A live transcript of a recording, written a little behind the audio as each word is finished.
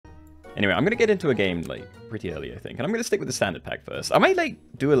Anyway, I'm gonna get into a game, like, pretty early, I think. And I'm gonna stick with the standard pack first. I might, like,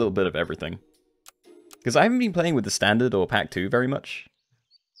 do a little bit of everything. Because I haven't been playing with the standard or pack 2 very much.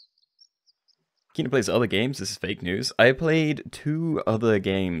 Keenoe plays other games, this is fake news. I played 2 other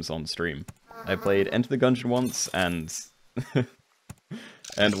games on stream. I played Enter the Gungeon once, and...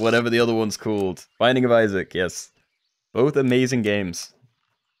 and whatever the other one's called. Binding of Isaac, yes. Both amazing games.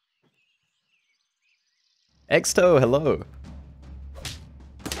 Xto, hello!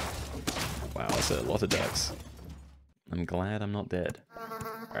 Wow, that's a lot of ducks. I'm glad I'm not dead.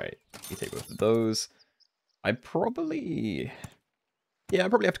 Alright, you take both of those. I probably... Yeah, I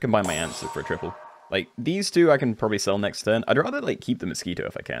probably have to combine my ants for a triple. Like, these 2 I can probably sell next turn. I'd rather, like, keep the mosquito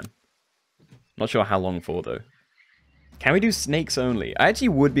if I can. Not sure how long for, though. Can we do snakes only? I actually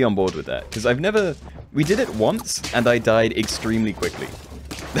would be on board with that, because I've never... We did it once, and I died extremely quickly.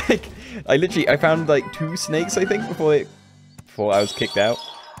 Like, I found, like, 2 snakes, I think, before I was kicked out.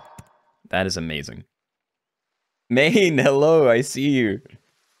 That is amazing. Maine, hello, I see you.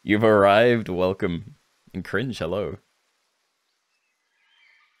 You've arrived, welcome. And Cringe, hello.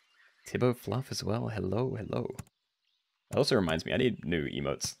 Tibbo Fluff as well, hello, hello. That also reminds me, I need new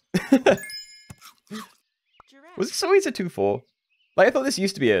emotes. Was this always a 2-4? Like, I thought this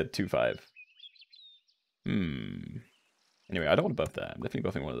used to be a 2-5. Anyway, I don't want to buff that. I'm definitely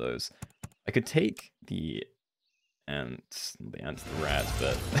buffing one of those. I could take the ants, the rat,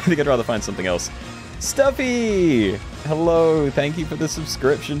 but I think I'd rather find something else. Stuffy! Hello, thank you for the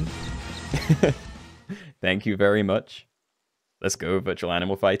subscription. Thank you very much. Let's go, virtual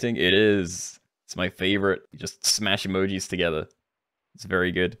animal fighting. It is. It's my favorite. You just smash emojis together. It's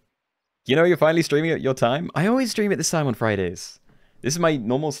very good. You know, you're finally streaming at your time? I always stream at this time on Fridays. This is my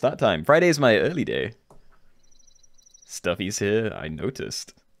normal start time. Friday is my early day. Stuffy's here. I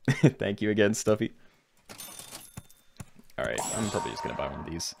noticed. Thank you again, Stuffy. Alright, I'm probably just going to buy one of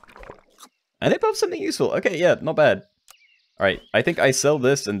these. And it buffs something useful. Okay, yeah, not bad. Alright, I think I sell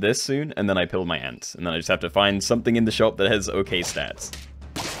this and this soon, and then I pill my ant. And then I just have to find something in the shop that has okay stats.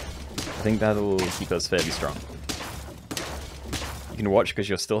 I think that'll keep us fairly strong. You can watch because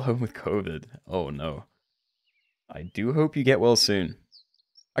you're still home with COVID. Oh no. I do hope you get well soon.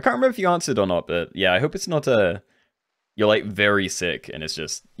 I can't remember if you answered or not, but yeah, I hope it's not you're like very sick and it's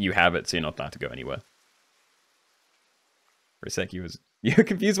just you have it so you're not allowed to go anywhere. For a sec you were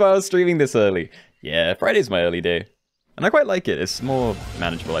confused why I was streaming this early. Yeah, Friday's my early day. And I quite like it. It's more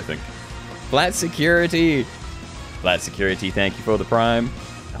manageable, I think. Flat Security! Flat Security, thank you for the Prime.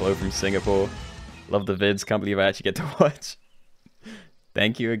 Hello from Singapore. Love the vids, can't believe I actually get to watch.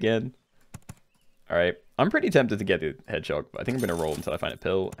 Thank you again. Alright, I'm pretty tempted to get the hedgehog, but I think I'm going to roll until I find a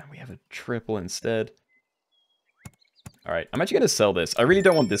pill. And we have a triple instead. Alright, I'm actually going to sell this. I really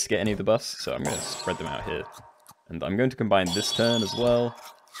don't want this to get any of the buffs, so I'm going to spread them out here. And I'm going to combine this turn as well.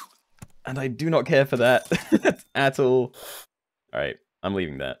 And I do not care for that at all. Alright, I'm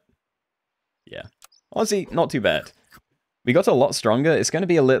leaving that. Yeah. Honestly, not too bad. We got a lot stronger. It's going to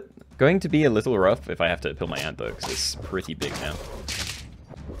be a little rough if I have to pill my ant, though, because it's pretty big now.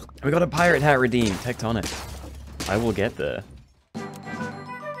 We got a pirate hat redeemed. Tectonic. I will get there.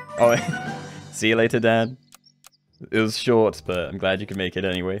 Oh, see you later, Dad. It was short, but I'm glad you could make it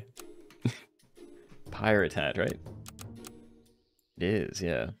anyway. Pirate hat, right? It is,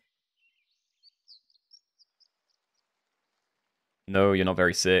 yeah. No, you're not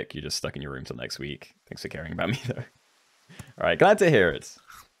very sick. You're just stuck in your room till next week. Thanks for caring about me, though. Alright, glad to hear it.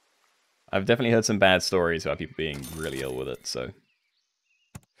 I've definitely heard some bad stories about people being really ill with it, so...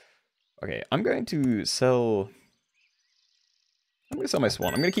 Okay, I'm going to sell my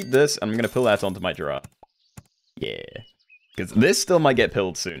swan. I'm going to keep this, and I'm going to pill that onto my giraffe. Yeah. Because this still might get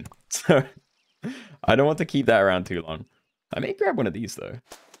pilled soon. So, I don't want to keep that around too long. I may grab one of these, though.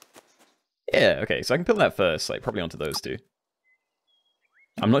 Yeah, okay, so I can pill that first, like, probably onto those two.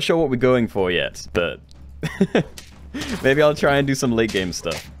 I'm not sure what we're going for yet, but... maybe I'll try and do some late game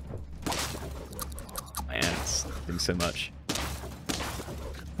stuff. Man, it's doing so much.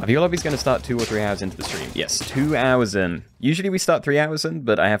 I feel like he's going to start 2 or 3 hours into the stream. Yes, 2 hours in. Usually we start 3 hours in,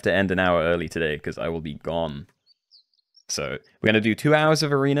 but I have to end an hour early today because I will be gone. So, we're going to do 2 hours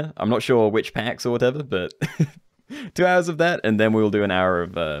of arena. I'm not sure which packs or whatever, but 2 hours of that, and then we'll do an hour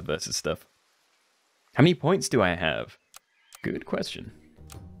of versus stuff. How many points do I have? Good question.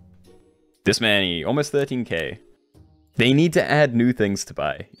 This man, almost 13k. They need to add new things to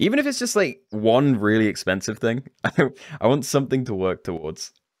buy. Even if it's just like one really expensive thing. I want something to work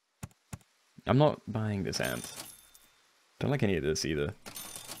towards. I'm not buying this ant. Don't like any of this either.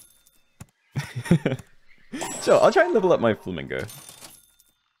 Sure, I'll try and level up my flamingo.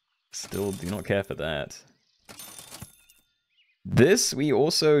 Still do not care for that. This we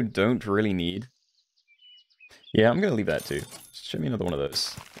also don't really need. Yeah, I'm gonna leave that too. Show me another one of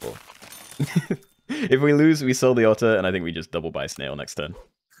those. Or... if we lose, we sell the otter, and I think we just double buy snail next turn.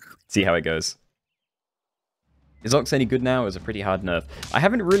 See how it goes. Is Ox any good now? It's a pretty hard nerf. I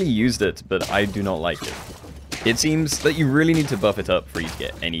haven't really used it, but I do not like it. It seems that you really need to buff it up for you to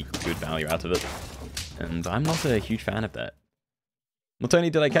get any good value out of it. And I'm not a huge fan of that. Not only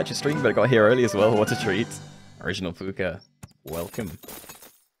did I catch a stream, but I got here early as well. What a treat. Original Puka. Welcome.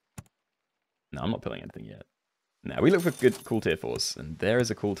 No, I'm not pulling anything yet. Now, we look for good cool tier 4s, and there is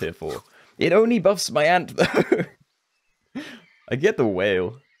a cool tier 4. It only buffs my ant, though. I get the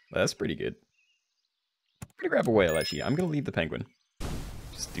whale. That's pretty good. I'm gonna grab a whale, actually. I'm gonna leave the penguin.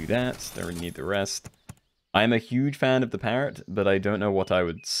 Just do that. Don't really need the rest. I'm a huge fan of the parrot, but I don't know what I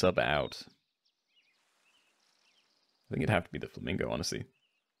would sub out. I think it'd have to be the flamingo, honestly.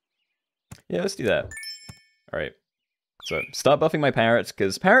 Yeah, let's do that. Alright. So, start buffing my parrot,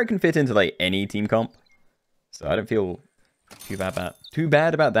 because parrot can fit into, like, any team comp. So I don't feel too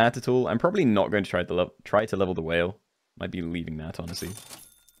bad about that at all. I'm probably not going to try to level the whale. Might be leaving that, honestly.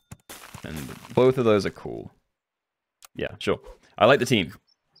 And both of those are cool. Yeah, sure. I like the team.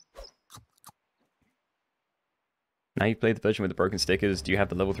 Now you play the version with the broken stickers. Do you have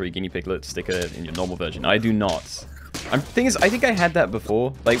the level 3 guinea piglet sticker in your normal version? I do not. Thing is, I think I had that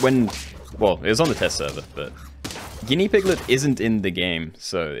before. Like when... Well, it was on the test server, but... Guinea piglet isn't in the game,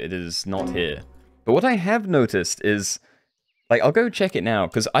 so it is not here. But what I have noticed is... Like, I'll go check it now,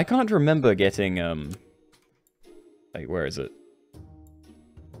 because I can't remember getting, Like, where is it?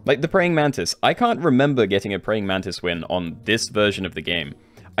 Like, the praying mantis. I can't remember getting a praying mantis win on this version of the game.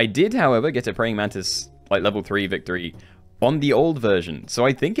 I did, however, get a praying mantis, like, level 3 victory on the old version. So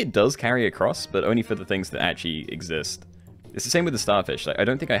I think it does carry across, but only for the things that actually exist. It's the same with the starfish. Like, I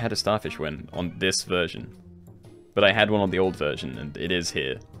don't think I had a starfish win on this version. But I had one on the old version, and it is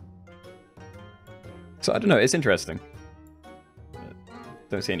here. So I don't know, it's interesting.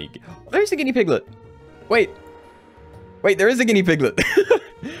 Don't see any... Oh, there's a guinea piglet! Wait! Wait, there is a guinea piglet!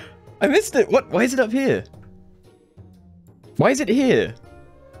 I missed it! What? Why is it up here? Why is it here?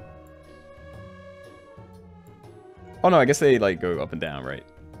 Oh no, I guess they like go up and down, right?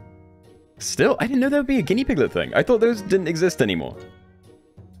 Still, I didn't know there would be a guinea piglet thing. I thought those didn't exist anymore.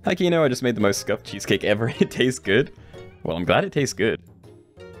 Hi Keenoe, I just made the most scuffed cheesecake ever. It tastes good. Well, I'm glad it tastes good.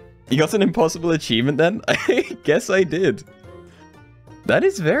 You got an impossible achievement then? I guess I did. That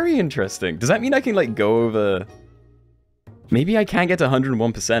is very interesting. Does that mean I can like go over... Maybe I can get to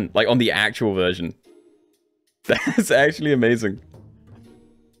 101%, like on the actual version. That's actually amazing.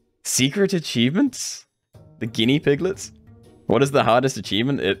 Secret achievements? The guinea piglets? What is the hardest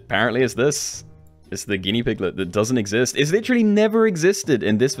achievement? It apparently is this. It's the guinea piglet that doesn't exist. It's literally never existed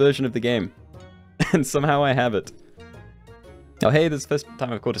in this version of the game. And somehow I have it. Oh hey, this is the first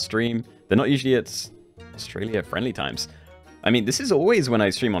time I've caught a stream. They're not usually at Australia friendly times. I mean, this is always when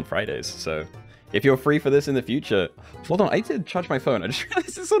I stream on Fridays, so... If you're free for this in the future... Hold on, I did charge my phone. I just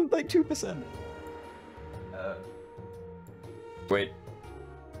realized it's on like 2%. Wait.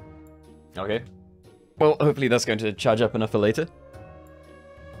 Okay. Well, hopefully that's going to charge up enough for later.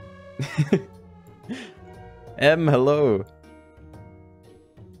 Hello.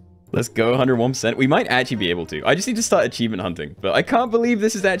 Let's go 101%. We might actually be able to. I just need to start achievement hunting. But I can't believe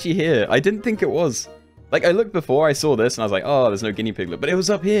this is actually here. I didn't think it was. Like, I looked before, I saw this, and I was like, oh, there's no guinea piglet. But it was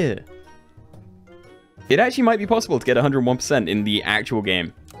up here. It actually might be possible to get 101% in the actual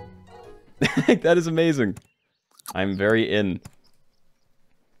game. That is amazing. I'm very in.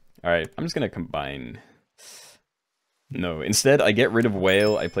 Alright, I'm just going to combine... No, instead I get rid of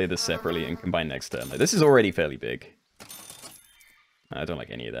whale, I play this separately, and combine next turn. Like, this is already fairly big. I don't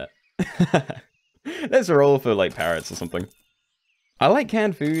like any of that. Let's roll for, like, parrots or something. I like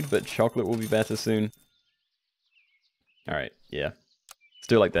canned food, but chocolate will be better soon. Alright, yeah. Let's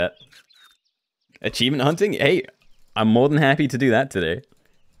do it like that. Achievement hunting? Hey, I'm more than happy to do that today.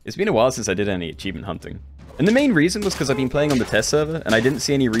 It's been a while since I did any achievement hunting. And the main reason was because I've been playing on the test server, and I didn't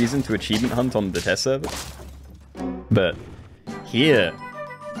see any reason to achievement hunt on the test server. But here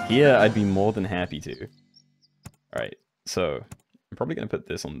I'd be more than happy to. Alright, so I'm probably going to put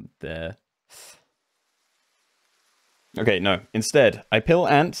this on there. Okay, no. Instead, I pill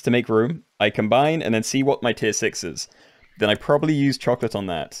ants to make room, I combine, and then see what my tier 6 is. Then I probably use chocolate on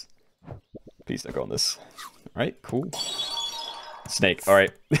that. Please don't go on this. Alright, cool. Snake,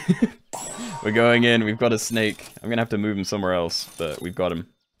 alright. We're going in, we've got a snake. I'm gonna have to move him somewhere else, but we've got him.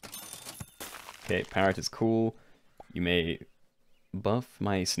 Okay, parrot is cool. You may buff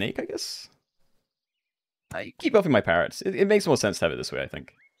my snake, I guess? I keep buffing my parrots. It makes more sense to have it this way, I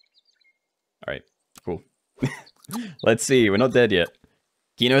think. Alright, cool. Let's see. We're not dead yet.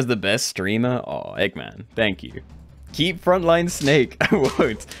 Keenoe's the best streamer. Oh, Eggman. Thank you. Keep frontline Snake. I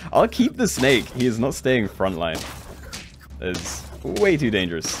won't. I'll keep the Snake. He is not staying frontline. It's way too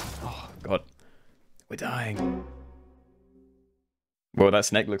dangerous. Oh, God. We're dying. Well, that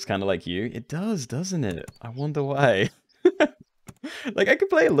Snake looks kind of like you. It does, doesn't it? I wonder why. Like, I could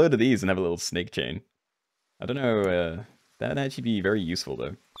play a load of these and have a little snake chain. I don't know. That'd actually be very useful,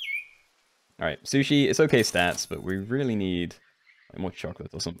 though. Alright, sushi. It's okay stats, but we really need like, more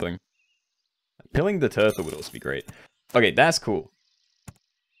chocolate or something. Pilling the turtle would also be great. Okay, that's cool.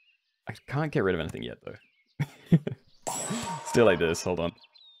 I can't get rid of anything yet, though. Still like this. Hold on.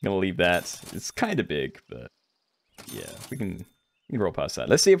 I'm gonna leave that. It's kind of big, but yeah, we can roll past that.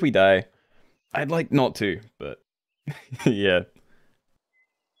 Let's see if we die. I'd like not to, but yeah.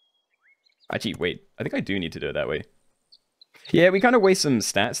 Actually, wait. I think I do need to do it that way. Yeah, we kind of waste some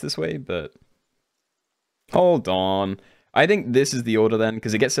stats this way, but hold on. I think this is the order then,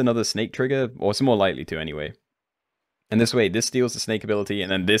 because it gets another snake trigger, or it's more likely to anyway. And this way, this steals the snake ability,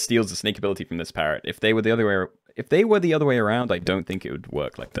 and then this steals the snake ability from this parrot. If they were the other way around, I don't think it would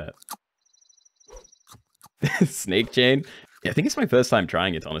work like that. Snake chain? Yeah, I think it's my first time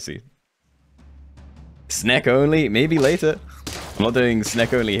trying it, honestly. Snack only? Maybe later. I'm not doing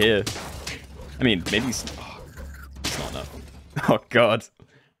snack only here. I mean, maybe... Oh, it's not enough. Oh, God.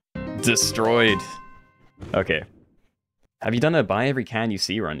 Destroyed. Okay. Have you done a buy every can you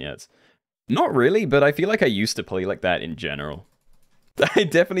see run yet? Not really, but I feel like I used to play like that in general. I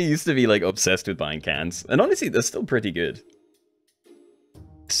definitely used to be like obsessed with buying cans. And honestly, they're still pretty good.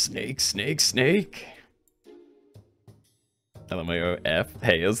 Snake, snake, snake. LMAO F.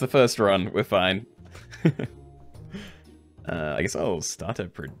 Hey, it was the first run. We're fine. I guess I'll start a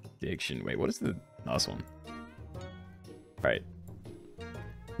prediction. Wait, what is the last one? Right.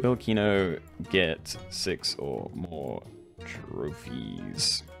 Will Keenoe get 6 or more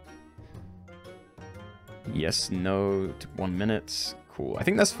trophies? Yes, no, 1 minute. Cool. I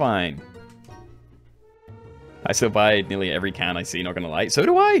think that's fine. I still buy nearly every can I see, not gonna lie. So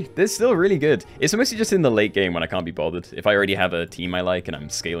do I! They're still really good. It's mostly just in the late game when I can't be bothered. If I already have a team I like and I'm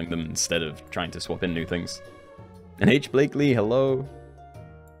scaling them instead of trying to swap in new things. And H. Blakely, hello.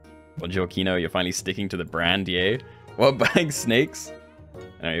 Bonjour, Keenoe, you're finally sticking to the brand, yay. What, buying snakes?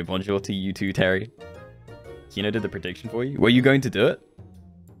 Anyway, bonjour to you too, Terry. Keenoe did the prediction for you? Were you going to do it?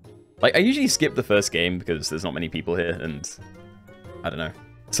 Like, I usually skip the first game because there's not many people here, and I don't know.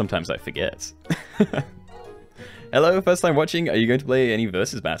 Sometimes I forget. Hello, first time watching. Are you going to play any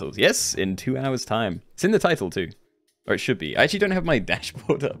versus battles? Yes, in 2 hours' time. It's in the title, too. Or it should be. I actually don't have my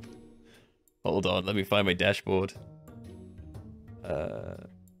dashboard up. Hold on, let me find my dashboard.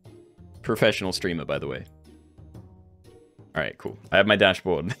 Professional streamer, by the way. Alright, cool. I have my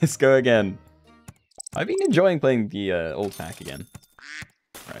dashboard. Let's go again. I've been enjoying playing the old pack again.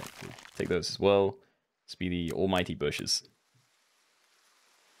 Alright, cool. Take those as well. Let's be the almighty bushes.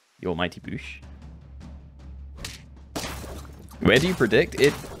 The almighty bush. Where do you predict?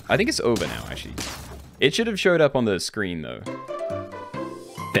 I think it's over now, actually. It should have showed up on the screen, though.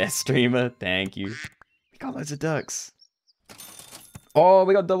 Best streamer, thank you. We got loads of ducks. Oh,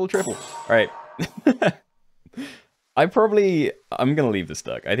 we got double, triple. Alright. I'm gonna leave this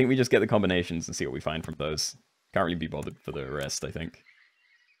duck. I think we just get the combinations and see what we find from those. Can't really be bothered for the rest, I think.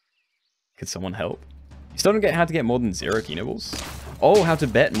 Could someone help? You still don't get how to get more than 0 Keenoebles? Oh, how to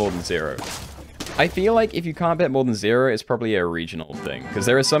bet more than 0. I feel like if you can't bet more than 0, it's probably a regional thing. Because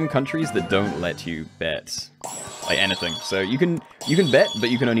there are some countries that don't let you bet like anything. So you can bet, but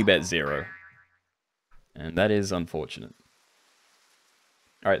you can only bet 0. And that is unfortunate.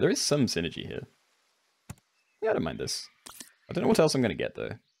 Alright, there is some synergy here. Yeah, I don't mind this. I don't know what else I'm going to get,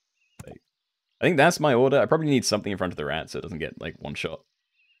 though. Like, I think that's my order. I probably need something in front of the rat so it doesn't get, like, one shot.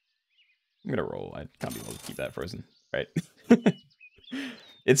 I'm going to roll. I can't be able to keep that frozen. Right.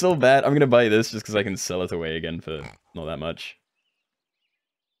 It's all bad. I'm going to buy this just because I can sell it away again for not that much.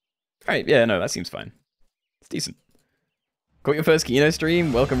 Alright, yeah, no, that seems fine. It's decent. Caught your first Keenoe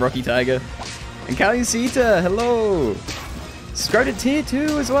stream? Welcome, Rocky Tiger. And Calusita, hello! Subscribe to tier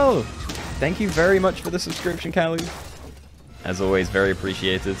 2 as well. Thank you very much for the subscription, Calu. As always, very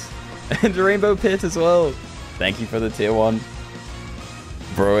appreciated. And Rainbow Pit as well. Thank you for the tier 1.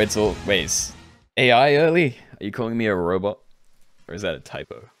 Bro, it's all... Wait, AI early? Are you calling me a robot? Or is that a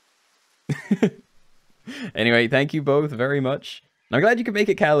typo? Anyway, thank you both very much. And I'm glad you could make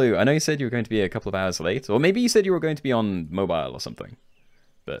it, Calu. I know you said you were going to be a couple of hours late. Or maybe you said you were going to be on mobile or something.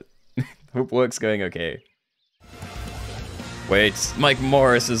 But hope work's going okay. Wait, Mike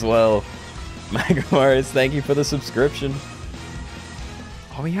Morris as well. Mike Morris, thank you for the subscription.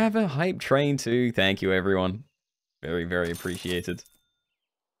 Oh, we have a hype train too. Thank you, everyone. Very, very appreciated.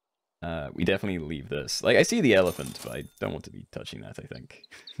 We definitely leave this. Like, I see the elephant, but I don't want to be touching that, I think.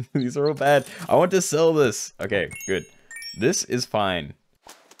 These are all bad. I want to sell this. Okay, good. This is fine.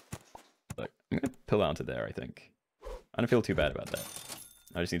 Look, I'm going to pull onto there, I think. I don't feel too bad about that.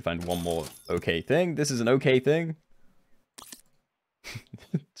 I just need to find one more okay thing. This is an okay thing.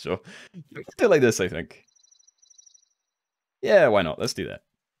 Sure. Do it like this, I think. Yeah, why not? Let's do that.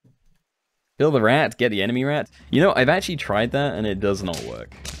 Kill the rat, get the enemy rat. You know, I've actually tried that and it does not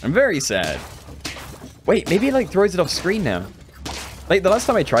work. I'm very sad. Wait, maybe it like throws it off screen now. Like the last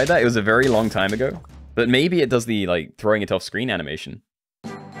time I tried that, it was a very long time ago. But maybe it does the like throwing it off screen animation.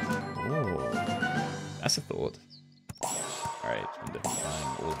 Oh, that's a thought. Alright, I'm definitely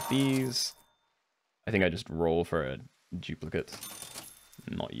buying all of these. I think I just roll for a duplicate.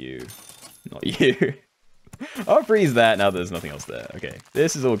 Not you. Not you. I'll freeze that now there's nothing else there. Okay,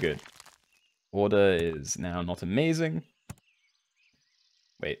 this is all good. Order is now not amazing.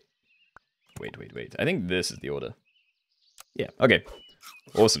 Wait. I think this is the order. Yeah, okay.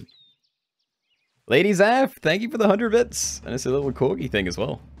 Awesome. Lady Zaf, thank you for the 100 bits. And it's a little corgi thing as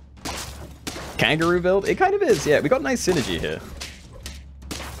well. Kangaroo build? It kind of is, yeah. We got nice synergy here.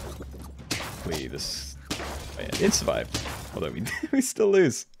 This... Oh, yeah, it survived. Although we still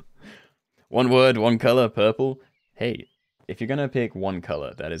lose. One word, one color, purple. Hey, if you're gonna pick one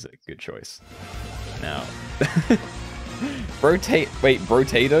color, that is a good choice. Now,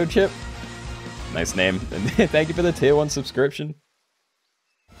 Brotato Chip? Nice name. And thank you for the tier 1 subscription.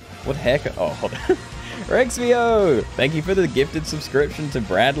 What haircut? Oh, hold on. Rexvio! Thank you for the gifted subscription to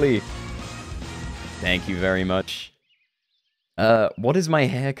Bradley. Thank you very much. What is my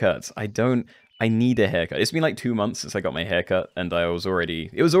haircut? I need a haircut. It's been like 2 months since I got my haircut, and it was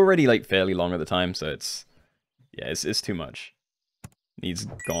already like fairly long at the time, so it's too much. Needs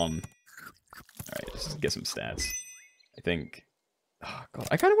gone. Alright, let's get some stats. I think... Oh, God.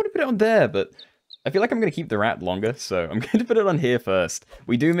 I kind of want to put it on there, but I feel like I'm going to keep the rat longer, so I'm going to put it on here first.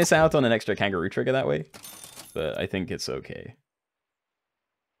 We do miss out on an extra kangaroo trigger that way, but I think it's okay.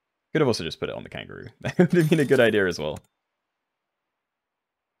 Could have also just put it on the kangaroo. That would have been a good idea as well.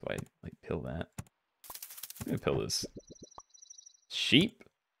 Do I, like, pill that? I'm going to pill this. Sheep?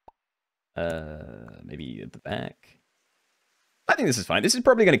 Maybe at the back. I think this is fine. This is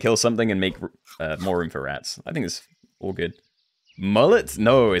probably going to kill something and make more room for rats. I think it's all good. Mullet?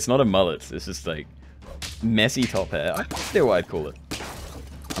 No, it's not a mullet. It's just like messy top hair. I don't know what I'd call it.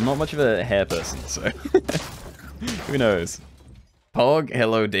 I'm not much of a hair person, so who knows? Pog,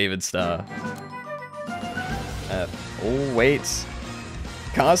 hello, David Starr. Oh, wait.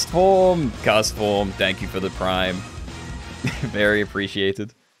 Cast form, thank you for the prime. Very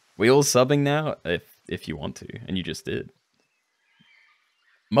appreciated. We all subbing now? If you want to, and you just did.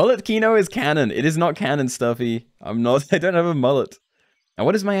 Mullet Keenoe is canon. It is not canon, Stuffy. I don't have a mullet. And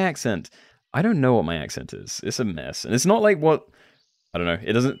what is my accent? I don't know what my accent is. It's a mess. And it's not like what... I don't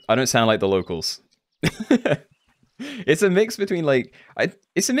know. I don't sound like the locals. It's a mix between like...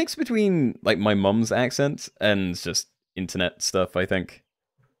 It's a mix between like my mum's accent and just internet stuff, I think.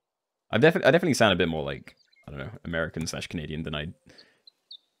 I definitely sound a bit more like, I don't know, American/Canadian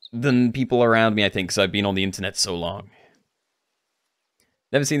than people around me, I think, because I've been on the internet so long.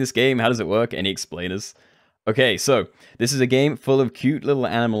 Never seen this game. How does it work? Any explainers? Okay, so this is a game full of cute little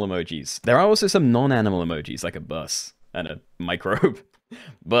animal emojis. There are also some non-animal emojis, like a bus and a microbe.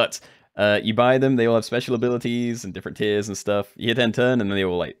 But you buy them, they all have special abilities and different tiers and stuff. You hit enter, and then they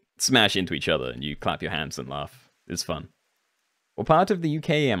all like smash into each other, and you clap your hands and laugh. It's fun. What part of the UK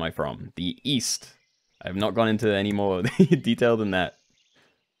am I from? The East. I have not gone into any more detail than that.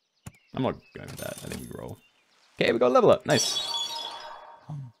 I'm not going for that. I think we roll. Okay, we got a level up. Nice.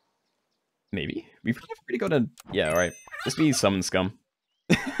 Maybe. We've already got a... Yeah, alright. Just be summon scum.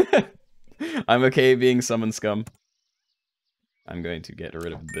 I'm okay being summon scum. I'm going to get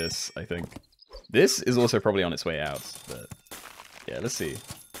rid of this, I think. This is also probably on its way out, but... Yeah, let's see.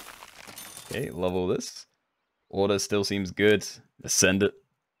 Okay, level this. Order still seems good. Ascend it.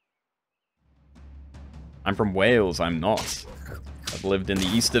 I'm from Wales, I'm not. I've lived in the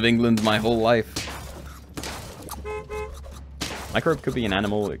east of England my whole life. Microbe could be an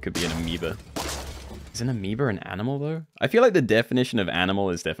animal, it could be an amoeba. Is an amoeba an animal, though? I feel like the definition of animal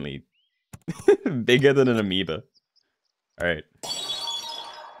is definitely bigger than an amoeba. Alright.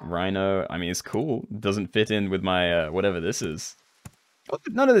 Rhino, I mean, it's cool. Doesn't fit in with my, whatever this is.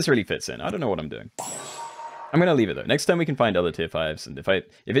 None of this really fits in. I don't know what I'm doing. I'm gonna leave it, though. Next time we can find other tier 5s, and if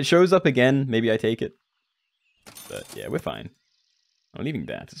it shows up again, maybe I take it. But, yeah, we're fine. I'm leaving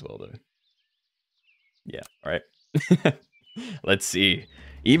that as well, though. Yeah, alright. Let's see.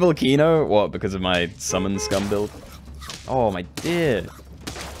 Evil Keenoe? What, because of my summon scum build? Oh, my dear.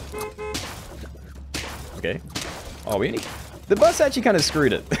 Okay. Oh, we only... The bus actually kind of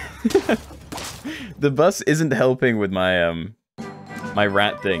screwed it. The bus isn't helping with my, my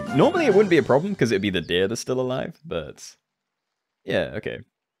rat thing. Normally it wouldn't be a problem, because it'd be the deer that's still alive, but... Yeah, okay.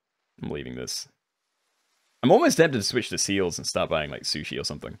 I'm leaving this. I'm almost tempted to switch to seals and start buying, like, sushi or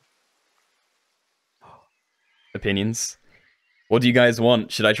something. Opinions? What do you guys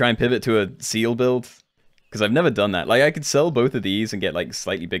want? Should I try and pivot to a seal build? Because I've never done that. Like, I could sell both of these and get, like,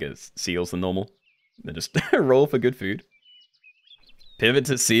 slightly bigger seals than normal. Then just roll for good food. Pivot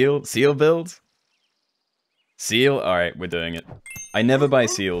to seal? Seal build? Seal? Alright, we're doing it. I never buy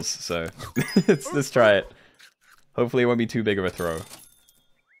seals, so let's try it. Hopefully it won't be too big of a throw.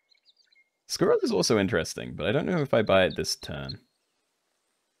 Squirrel is also interesting, but I don't know if I buy it this turn.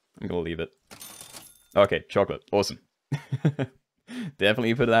 I'm gonna leave it. Okay, chocolate. Awesome.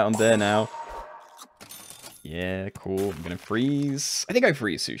 Definitely put that on there now. Yeah, cool. I'm gonna freeze. I think I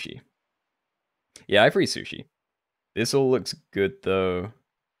freeze sushi. Yeah, I freeze sushi. This all looks good, though.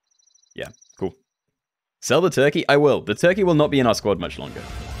 Yeah, cool. Sell the turkey? I will. The turkey will not be in our squad much longer.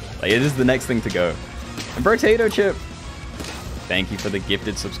 Like, it is the next thing to go. And Potato Chip! Thank you for the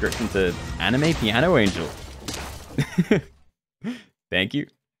gifted subscription to Anime Piano Angel. Thank you.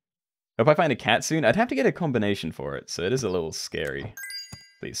 Hope I find a cat soon. I'd have to get a combination for it, so it is a little scary.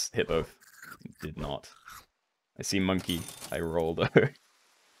 Please, hit both. Did not. I see monkey. I rolled.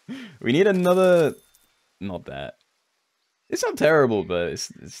 We need another... Not that. It's not terrible, but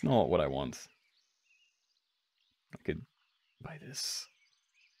it's not what I want. I could buy this.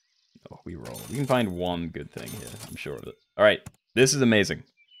 Oh, we roll. We can find one good thing here. I'm sure of it. Alright, this is amazing.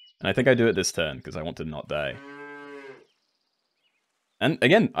 And I think I do it this turn, because I want to not die. And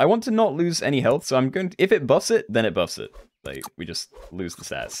again, I want to not lose any health, so I'm going to... If it buffs it, then it buffs it. Like, we just lose the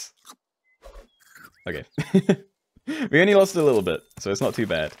stats. Okay. We only lost a little bit, so it's not too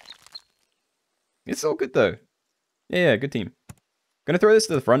bad. It's all good, though. Yeah, good team. Gonna throw this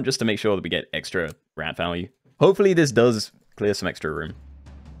to the front just to make sure that we get extra rat value. Hopefully this does clear some extra room.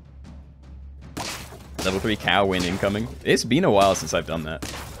 Level 3 cow win incoming. It's been a while since I've done that.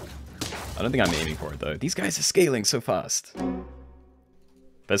 I don't think I'm aiming for it, though. These guys are scaling so fast.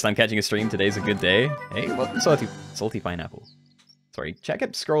 First time catching a stream, today's a good day. Hey, welcome to Salty Pineapple. Sorry, chat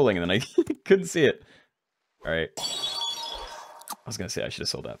kept scrolling and then I couldn't see it. Alright. I was gonna say I should have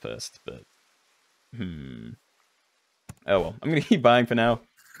sold that first, but... Oh well, I'm gonna keep buying for now.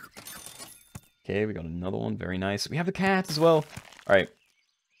 Okay, we got another one, very nice. We have the cat as well. Alright.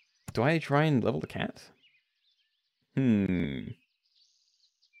 Do I try and level the cat? I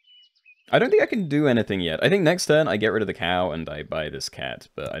don't think I can do anything yet. I think next turn I get rid of the cow and I buy this cat,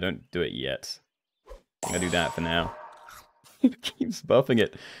 but I don't do it yet. I'm gonna do that for now. It keeps buffing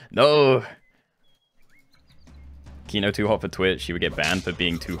it. No! Keenoe too hot for Twitch. She would get banned for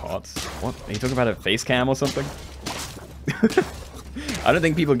being too hot. What? Are you talking about a face cam or something? I don't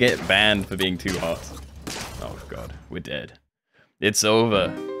think people get banned for being too hot. Oh god, we're dead. It's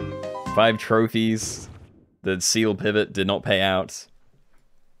over. 5 trophies. The seal pivot did not pay out.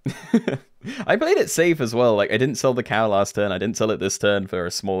 I played it safe as well. Like, I didn't sell the cow last turn. I didn't sell it this turn for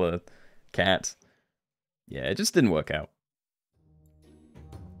a smaller cat. Yeah, it just didn't work out.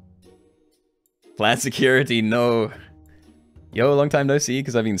 Flat security, no. Yo, long time no see,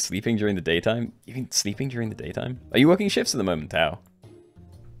 because I've been sleeping during the daytime. You've been sleeping during the daytime? Are you working shifts at the moment, Tao?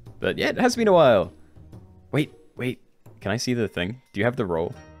 But yeah, it has been a while. Wait. Can I see the thing? Do you have the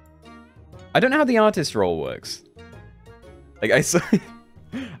roll? I don't know how the artist roll works. Like,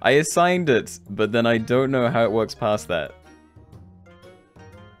 I assigned it, but then I don't know how it works past that.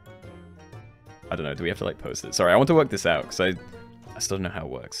 I don't know, do we have to, like, post it? Sorry, I want to work this out, because I still don't know how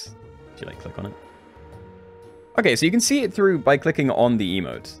it works. Should I click on it? Okay, so you can see it through by clicking on the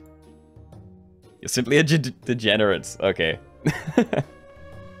emote. You're simply a degenerate. Okay.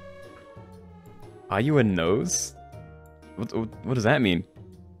 Are you a nose? What does that mean?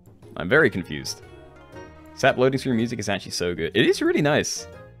 I'm very confused. SAP loading screen music is actually so good. It is really nice.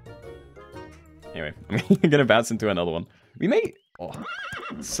 Anyway, I'm gonna bounce into another one. We may... Oh,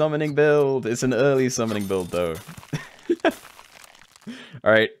 summoning build. It's an early summoning build, though.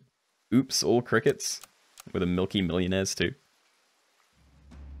 Alright. Oops, all crickets. With a Milky Millionaires, too.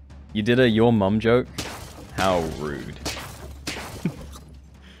 You did a your mum joke? How rude.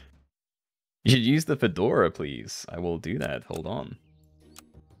 You should use the fedora, please. I will do that. Hold on.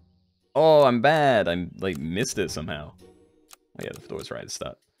 Oh, I'm bad. I, like, missed it somehow. Oh, yeah, the fedora's right at the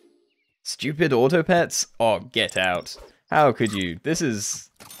start. Stupid auto pets? Oh, get out. How could you? This is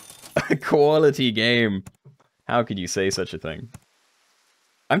a quality game. How could you say such a thing?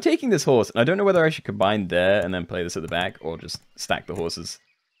 I'm taking this horse, and I don't know whether I should combine there and then play this at the back, or just stack the horses.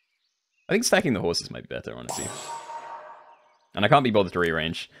 I think stacking the horses might be better, honestly. And I can't be bothered to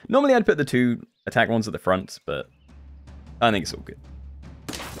rearrange. Normally I'd put the 2 attack ones at the front, but I think it's all good.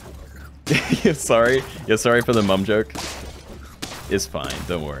 You're sorry. You're sorry for the mum joke. It's fine,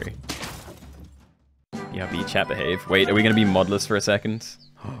 don't worry. Yeah, be chat behave. Wait, are we going to be modless for a second?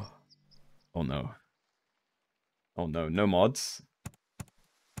 Oh no. Oh no, no mods?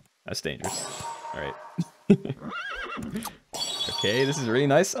 That's dangerous. Alright. Okay, this is really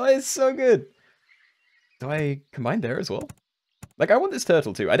nice. Oh, it's so good. Do I combine there as well? Like, I want this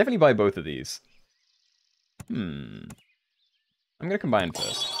turtle too. I definitely buy both of these. I'm gonna combine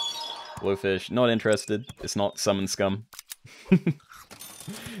first. Blowfish, not interested. It's not summon scum.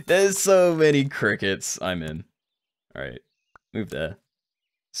 There's so many crickets. I'm in. Alright. Move there.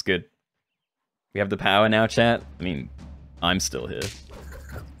 It's good. We have the power now, chat. I mean, I'm still here.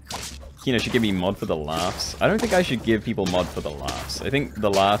 Keenoe should give me mod for the laughs. I don't think I should give people mod for the laughs. I think the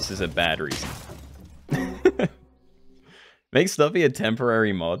laughs is a bad reason. Make Stuffy a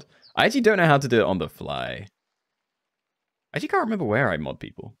temporary mod. I actually don't know how to do it on the fly. I actually can't remember where I mod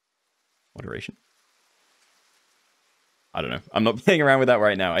people. Moderation. I don't know. I'm not playing around with that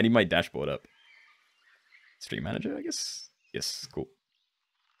right now. I need my dashboard up. Stream manager, I guess? Yes, cool.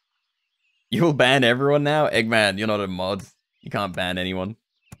 You'll ban everyone now? Eggman, you're not a mod. You can't ban anyone.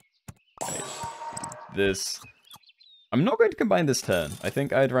 Okay. This. I'm not going to combine this turn. I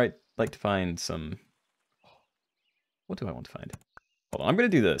think I'd like to find some... What do I want to find? Hold on, I'm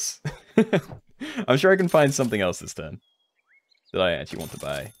going to do this. I'm sure I can find something else this turn that I actually want to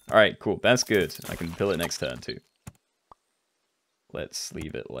buy. Alright, cool. That's good. I can fill it next turn too. Let's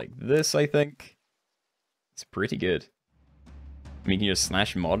leave it like this, I think. It's pretty good. I mean, you can just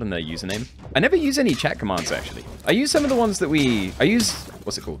slash mod in their username. I never use any chat commands, actually. I use some of the ones that I use...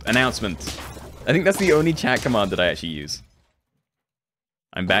 What's it called? Announcements. I think that's the only chat command that I actually use.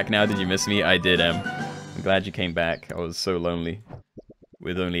 I'm back now. Did you miss me? I did, Em. I'm glad you came back. I was so lonely.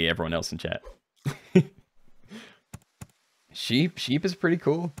 With only everyone else in chat. Sheep is pretty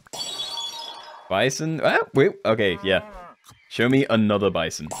cool. Bison. Ah, wait. Okay, yeah. Show me another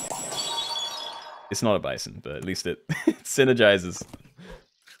bison. It's not a bison, but at least it synergizes.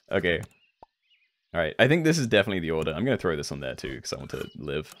 Okay. Alright, I think this is definitely the order. I'm going to throw this on there too, because I want to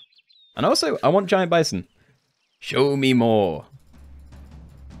live. And also, I want giant bison. Show me more.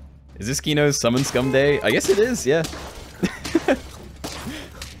 Is this Keenoe's Summon Scum Day? I guess it is, yeah.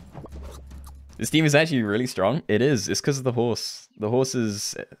 This team is actually really strong. It is. It's because of the horse. The horse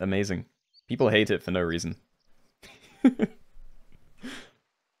is amazing. People hate it for no reason.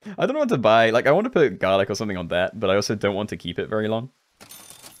 I don't know what to buy. Like, I want to put garlic or something on that, but I also don't want to keep it very long.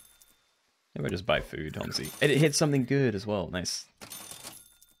 Maybe I just buy food, honestly. And it hits something good as well. Nice.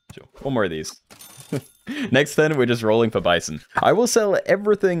 Sure. One more of these. Next turn, we're just rolling for bison. I will sell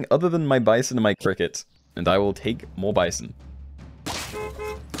everything other than my bison and my cricket, and I will take more bison.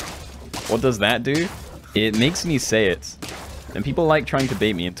 What does that do? It makes me say it. And people like trying to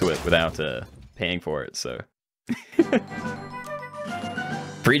bait me into it without paying for it, so...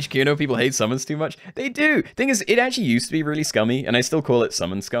 Preach, Keenoe, people hate summons too much. They do! Thing is, it actually used to be really scummy, and I still call it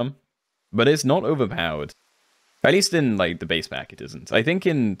summon scum. But it's not overpowered. At least in, like, the base pack, it isn't. I think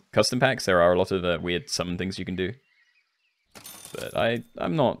in custom packs, there are a lot of weird summon things you can do. But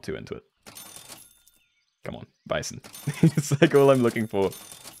I'm not too into it. Come on, bison. It's like all I'm looking for.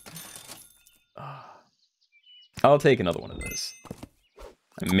 I'll take another one of those.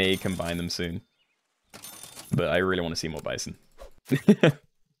 I may combine them soon. But I really want to see more bison.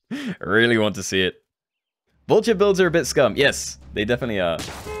 I really want to see it. Vulture builds are a bit scum. Yes, they definitely are.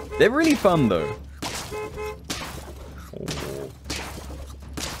 They're really fun, though. Oh.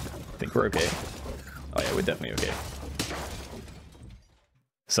 I think we're okay. Oh yeah, we're definitely okay.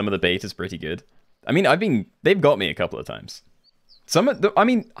 Some of the bait is pretty good. I mean, they've got me a couple of times.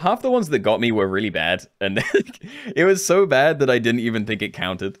 Half the ones that got me were really bad, and it was so bad that I didn't even think it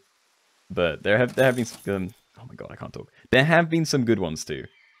counted. But there have been some, oh my god, I can't talk. There have been some good ones too.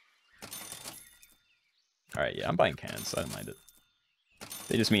 Alright, yeah, I'm buying cans, so I don't mind it.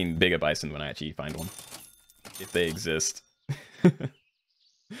 They just mean bigger bison when I actually find one. If they exist. Alright,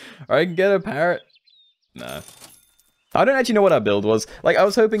 I can get a parrot. Nah. I don't actually know what our build was. Like, I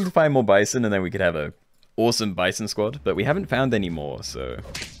was hoping to find more bison and then we could have a awesome bison squad, but we haven't found any more, so...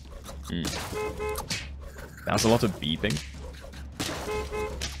 That was a lot of beeping.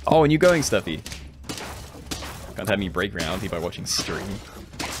 Oh, and you going, Stuffy. Can't have me break reality by watching stream.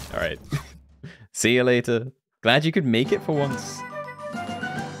 Alright. See you later. Glad you could make it for once.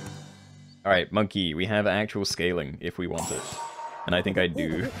 Alright, monkey, we have actual scaling if we want it. And I think I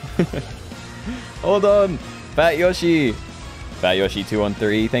do. Hold on! Fat Yoshi! Fat Yoshi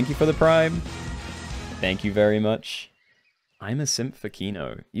 213, thank you for the Prime. Thank you very much. I'm a simp for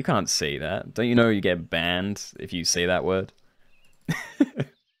Keenoe. You can't say that. Don't you know you get banned if you say that word?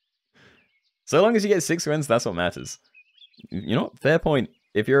 So long as you get 6 wins, that's what matters. You know what? Fair point.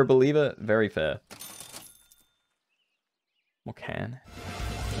 If you're a believer, very fair. What can?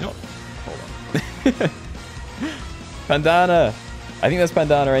 You know what? Hold on. Pandana! I think that's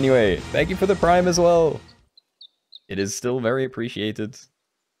Pandana anyway. Thank you for the Prime as well. It is still very appreciated.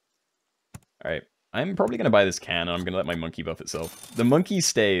 Alright. I'm probably going to buy this can, and I'm going to let my monkey buff itself. The monkey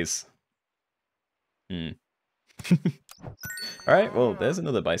stays. Alright, well, there's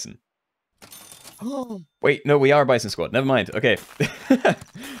another bison. Wait, no, we are a bison squad. Never mind. Okay.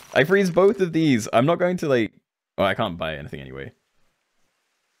 I freeze both of these. I'm not going to, like... Oh, I can't buy anything anyway.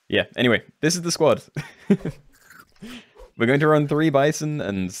 Yeah, anyway, this is the squad. We're going to run 3 bison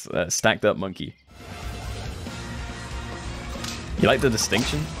and stacked up monkey. You like the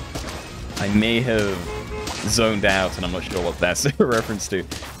distinction? I may have zoned out, and I'm not sure what that's a reference to.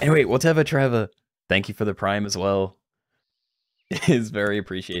 Anyway, whatever, Trevor. Thank you for the Prime as well. It is very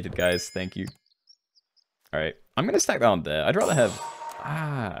appreciated, guys. Thank you. Alright, I'm going to stack that on there. I'd rather have...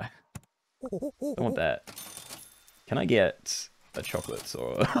 I want that. Can I get a chocolate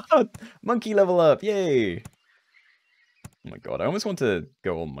or... Monkey level up! Yay! Oh my god, I almost want to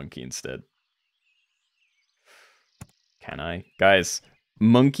go all monkey instead. Can I? Guys,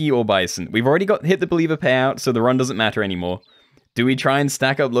 monkey or bison? We've already hit the believer payout, so the run doesn't matter anymore. Do we try and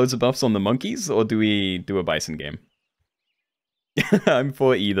stack up loads of buffs on the monkeys, or do we do a bison game? I'm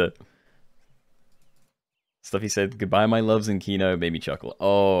for either. Stuffy said, goodbye my loves in Keenoe, made me chuckle.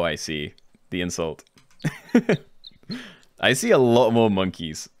 Oh, I see. The insult. I see a lot more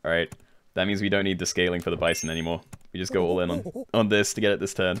monkeys. Alright. That means we don't need the scaling for the bison anymore. We just go all in on this to get it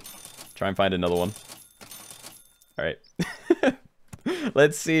this turn. Try and find another one. Alright.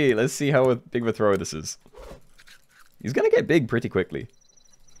 Let's see how big of a thrower this is. He's gonna get big pretty quickly.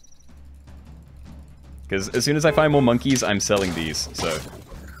 Because as soon as I find more monkeys, I'm selling these, so...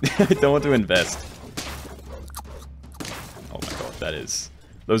 I don't want to invest. Oh my god, that is...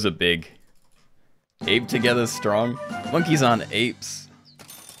 Those are big. Ape together strong. Monkeys aren't apes.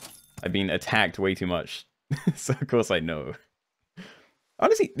 I've been attacked way too much. So of course I know.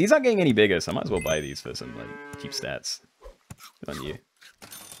 Honestly, these aren't getting any bigger, so I might as well buy these for some like cheap stats. Good on you.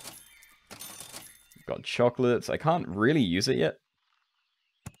 Got chocolates. I can't really use it yet.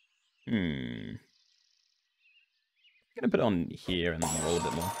 I'm gonna put it on here and then roll a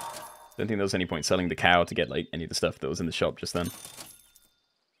bit more. Don't think there was any point selling the cow to get like any of the stuff that was in the shop just then.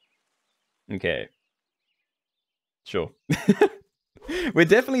 Okay. Sure. We're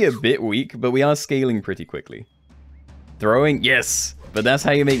definitely a bit weak, but we are scaling pretty quickly. Throwing? Yes! But that's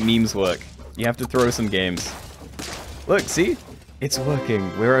how you make memes work. You have to throw some games. Look, see? It's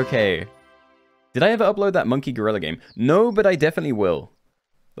working. We're okay. Did I ever upload that Monkey Gorilla game? No, but I definitely will.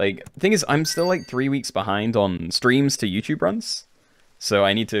 Like, the thing is, I'm still like 3 weeks behind on streams to YouTube runs. So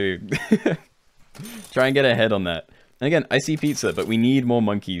I need to try and get ahead on that. And again, I see pizza, but we need more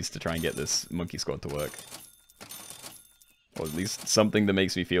monkeys to try and get this monkey squad to work. Or at least something that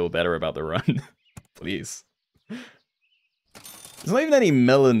makes me feel better about the run. Please. There's not even any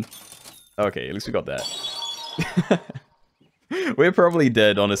melon. Okay, at least we got that. We're probably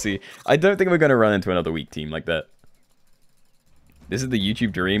dead, honestly. I don't think we're going to run into another weak team like that. This is the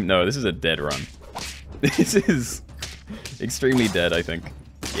YouTube dream? No, this is a dead run. This is extremely dead, I think.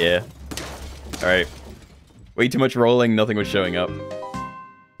 Yeah. Alright. Way too much rolling, nothing was showing up.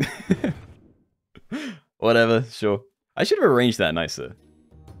 Whatever, sure. I should have arranged that nicer.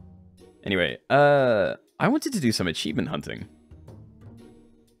 Anyway, I wanted to do some achievement hunting.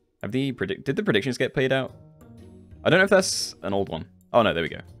 Did the predictions get played out? I don't know if that's an old one. Oh no, there we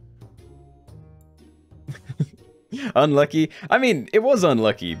go. Unlucky. I mean, it was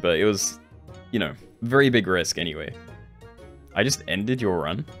unlucky, but it was, you know, very big risk anyway. I just ended your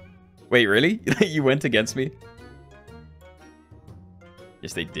run? Wait, really? You went against me?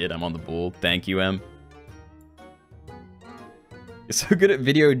 Yes, they did. I'm on the ball. Thank you, Em. You're so good at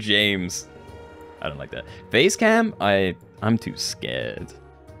video, James. I don't like that. Face cam? I'm too scared.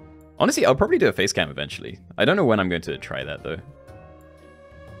 Honestly, I'll probably do a face cam eventually. I don't know when I'm going to try that, though.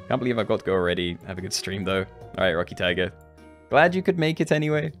 Can't believe I've got to go already. Have a good stream, though. Alright, Rocky Tiger. Glad you could make it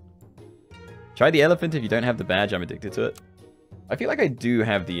anyway. Try the elephant if you don't have the badge. I'm addicted to it. I feel like I do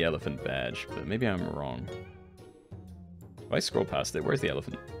have the elephant badge, but maybe I'm wrong. If I scroll past it, where's the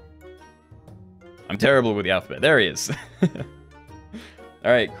elephant? I'm terrible with the alphabet. There he is.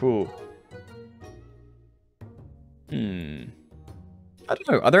 Alright, cool. I don't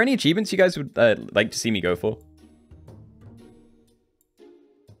know. Are there any achievements you guys would like to see me go for?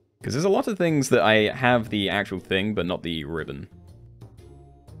 Because there's a lot of things that I have the actual thing, but not the ribbon.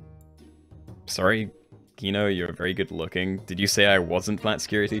 Sorry, Keenoe, you're very good looking. Did you say I wasn't flat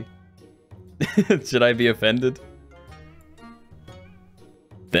security? Should I be offended?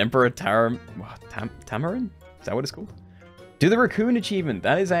 The Emperor Tamarin? Is that what it's called? Do the Raccoon achievement.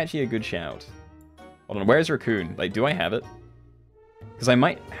 That is actually a good shout. Hold on, where's Raccoon? Like, do I have it? Because I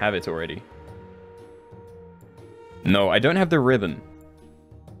might have it already. No, I don't have the ribbon.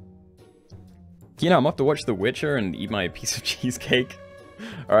 You know, I'm off to watch The Witcher and eat my piece of cheesecake.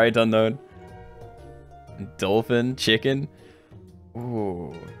 Alright, unknown. Dolphin, chicken.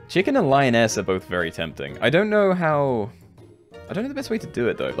 Ooh. Chicken and lioness are both very tempting. I don't know the best way to do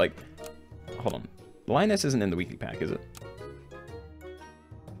it, though. Like, hold on. Lioness isn't in the weekly pack, is it?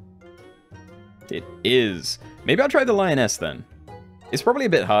 It is. Maybe I'll try the lioness, then. It's probably a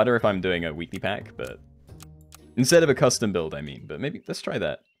bit harder if I'm doing a weekly pack, but... Instead of a custom build, I mean. But maybe, let's try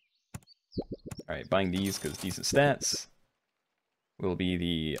that. Alright, buying these because decent stats. Will be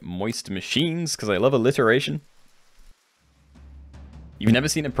the moist machines, because I love alliteration. You've never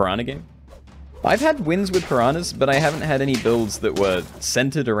seen a piranha game? I've had wins with piranhas, but I haven't had any builds that were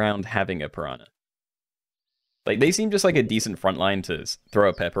centered around having a piranha. Like, they seem just like a decent frontline to throw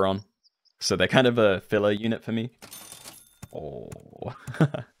a pepper on. So they're kind of a filler unit for me. Oh.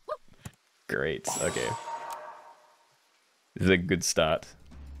 Great, okay. This is a good start.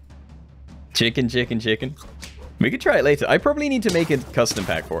 Chicken, chicken, chicken. We could try it later. I probably need to make a custom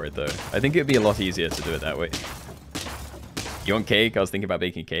pack for it, though. I think it'd be a lot easier to do it that way. You want cake? I was thinking about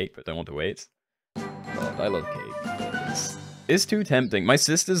baking cake, but don't want to wait. God, I love cake. It's too tempting. My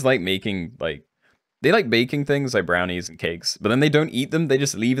sisters like making, like... They like baking things like brownies and cakes, but then they don't eat them. They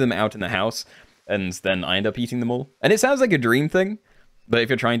just leave them out in the house, and then I end up eating them all. And it sounds like a dream thing, but if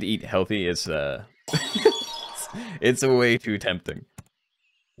you're trying to eat healthy, it's it's way too tempting.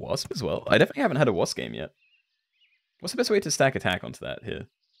 Wasp as well. I definitely haven't had a wasp game yet. What's the best way to stack attack onto that here?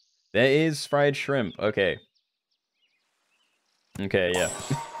 There is fried shrimp. Okay. Okay, yeah.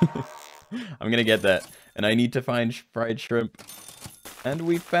 I'm gonna get that. And I need to find fried shrimp. And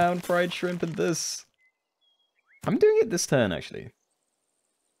we found fried shrimp in this. I'm doing it this turn, actually.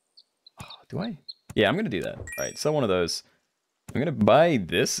 Oh, do I? Yeah, I'm gonna do that. Alright, sell one of those. I'm gonna buy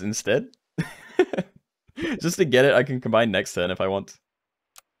this instead. Just to get it, I can combine next turn if I want.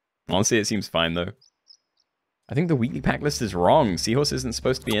 Honestly, it seems fine, though. I think the weekly pack list is wrong. Seahorse isn't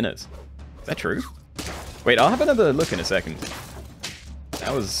supposed to be in it. Is that true? Wait, I'll have another look in a second.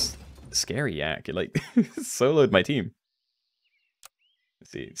 That was scary, Yak. It, like, soloed my team.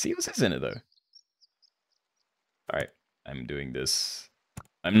 Let's see. Seahorse is in it, though. Alright, I'm doing this.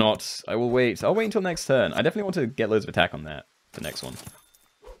 I'm not. I will wait. I'll wait until next turn. I definitely want to get loads of attack on that. The next one.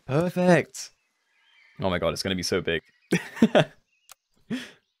 Perfect. Oh my god, it's going to be so big.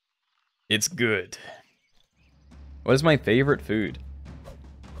 It's good. What is my favorite food?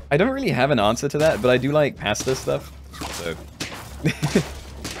 I don't really have an answer to that, but I do like pasta stuff. So,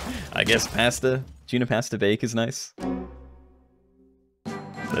 I guess pasta, tuna pasta bake is nice.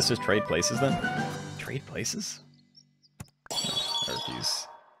 Let's just trade places then. Trade places? I refuse.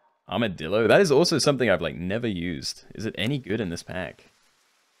 Armadillo. That is also something I've like never used. Is it any good in this pack?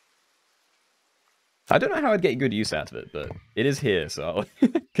 I don't know how I'd get good use out of it, but it is here, so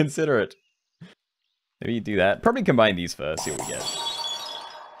I'll consider it. Maybe do that. Probably combine these first, see what we get.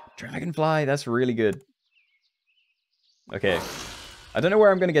 Dragonfly, that's really good. Okay. I don't know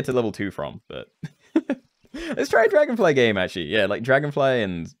where I'm going to get to level 2 from, but... Let's try a Dragonfly game, actually. Yeah, like Dragonfly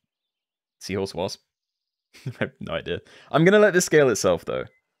and Seahorse Wasp. I have no idea. I'm going to let this scale itself, though.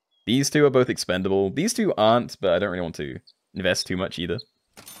 These two are both expendable. These two aren't, but I don't really want to invest too much either.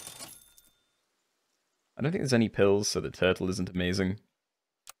 I don't think there's any pills, so the turtle isn't amazing.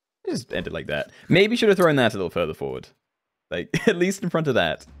 Just end it like that. Maybe should have thrown that a little further forward. Like, at least in front of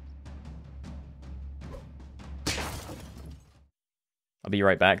that. I'll be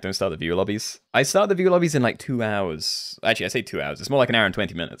right back. Don't start the viewer lobbies. I start the viewer lobbies in like 2 hours. Actually, I say 2 hours. It's more like an hour and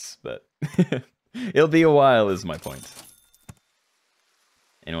 20 minutes, but it'll be a while is my point.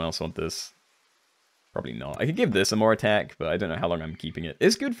 Anyone else want this? Probably not. I could give this a more attack, but I don't know how long I'm keeping it.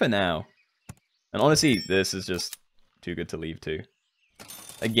 It's good for now. And honestly, this is just too good to leave too.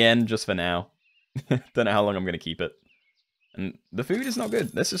 Again, just for now. Don't know how long I'm going to keep it. And the food is not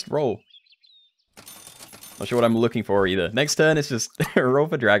good. Let's just roll. Not sure what I'm looking for either. Next turn, it's just roll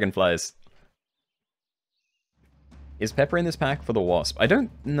for dragonflies. Is pepper in this pack for the wasp? I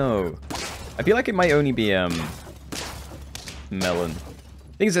don't know. I feel like it might only be melon.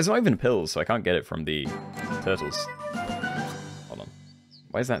 Thing is, there's not even pills, so I can't get it from the turtles. Hold on.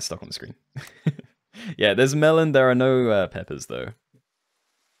 Why is that stuck on the screen? Yeah, there's melon. There are no peppers, though.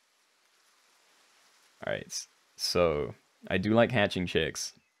 Alright, so I do like hatching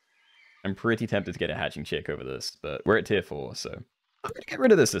chicks. I'm pretty tempted to get a hatching chick over this, but we're at tier 4, so I'm going to get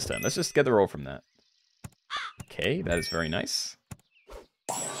rid of this time. Let's just get the roll from that. Okay, that is very nice.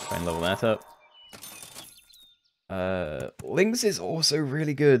 Try and level that up. Lynx is also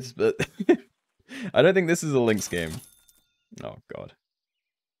really good, but I don't think this is a Lynx game. Oh, God.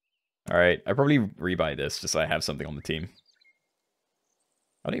 Alright, I probably rebuy this just so I have something on the team.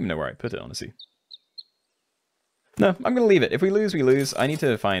 I don't even know where I put it, honestly. No, I'm gonna leave it. If we lose, we lose. I need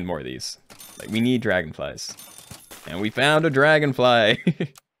to find more of these. Like, we need dragonflies. And we found a dragonfly!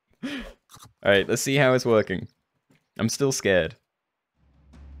 Alright, let's see how it's working. I'm still scared.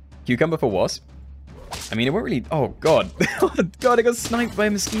 Cucumber for wasp? I mean, it won't really... Oh, God. God, I got sniped by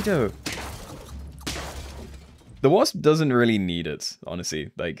a mosquito. The wasp doesn't really need it,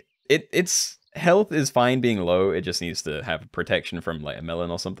 honestly. Like, its health is fine being low. It just needs to have protection from, like, a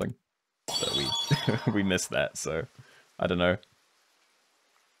melon or something. But we missed that, so... I don't know.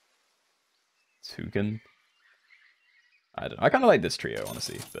 Toucan? I don't know. I kind of like this trio,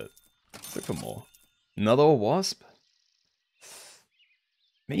 honestly, but... Let's look for more. Another wasp?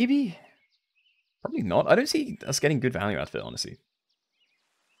 Maybe? Probably not. I don't see us getting good value out of it, honestly.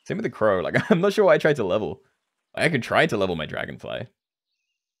 Same with the crow. Like, I'm not sure why I tried to level. I could try to level my dragonfly.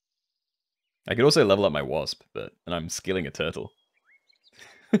 I could also level up my wasp, but and I'm skilling a turtle.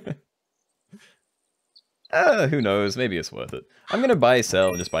 Who knows? Maybe it's worth it. I'm going to buy, sell,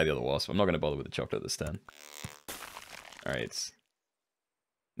 and just buy the other wasp. I'm not going to bother with the chocolate this turn. Alright.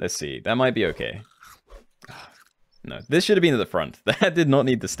 Let's see. That might be okay. No, this should have been at the front. That did not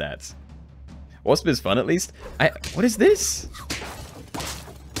need the stats. Wasp is fun, at least. What is this?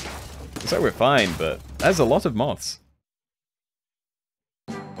 Looks like we're fine, but that's a lot of moths.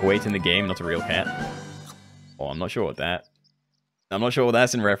 Wait in the game, not a real cat. Oh, I'm not sure what that... I'm not sure what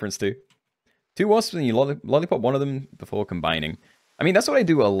that's in reference to. 2 wasps and you lollipop one of them before combining. I mean, that's what I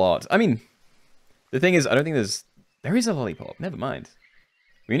do a lot. I mean, the thing is, I don't think there's... There is a lollipop. Never mind.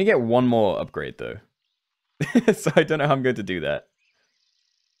 We're going to get one more upgrade, though. So I don't know how I'm going to do that.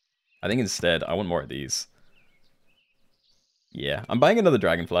 I think instead, I want more of these. Yeah, I'm buying another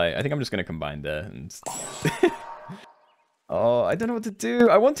dragonfly. I think I'm just going to combine there. And... Oh, I don't know what to do.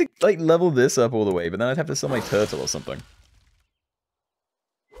 I want to, like, level this up all the way, but then I'd have to sell my turtle or something.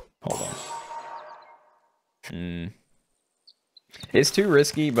 Hold on. It's too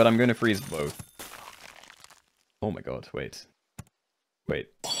risky, but I'm going to freeze both. Oh my god, wait. Wait.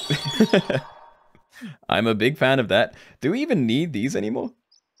 I'm a big fan of that. Do we even need these anymore?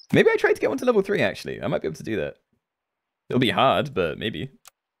 Maybe I tried to get one to level 3, actually. I might be able to do that. It'll be hard, but maybe.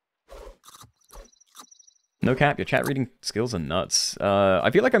 No cap, your chat reading skills are nuts. I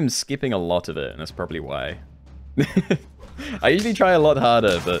feel like I'm skipping a lot of it, and that's probably why. I usually try a lot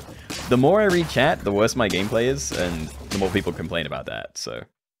harder, but the more I read chat, the worse my gameplay is, and the more people complain about that, so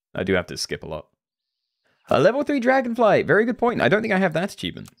I do have to skip a lot. A level 3 Dragonfly, very good point. I don't think I have that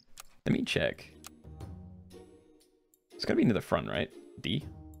achievement. Let me check. It's gotta be near the front, right? D?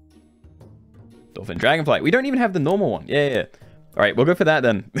 Dolphin Dragonfly. We don't even have the normal one. Yeah. Alright, we'll go for that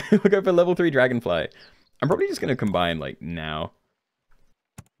then. We'll go for level 3 Dragonfly. I'm probably just gonna combine, like, now.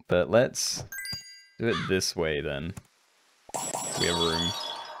 But let's do it this way then. We have room.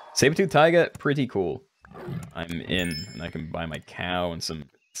 Saber-tooth tiger, pretty cool. I'm in, and I can buy my cow and some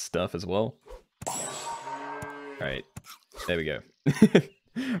stuff as well. Alright, there we go.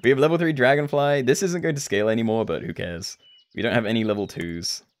 We have level 3 Dragonfly. This isn't going to scale anymore, but who cares? We don't have any level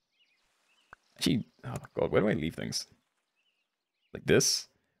 2s. Actually, oh god, where do I leave things? Like this?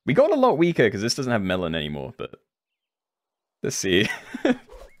 We got a lot weaker because this doesn't have melon anymore, but... Let's see.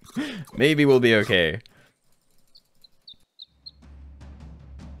 Maybe we'll be okay.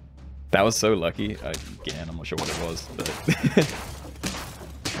 That was so lucky. Again, I'm not sure what it was, but...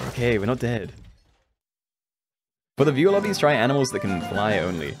 Okay, we're not dead. For the viewer lobbies, try animals that can fly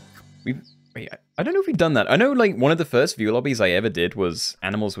only. Wait, I don't know if we've done that. I know, like, one of the first viewer lobbies I ever did was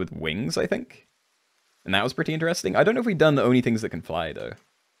animals with wings, I think. And that was pretty interesting. I don't know if we've done the only things that can fly, though.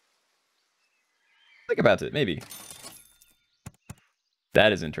 Think about it, maybe.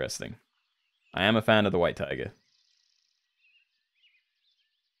 That is interesting. I am a fan of the white tiger.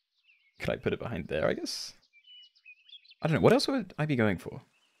 Could I put it behind there, I guess? I don't know. What else would I be going for?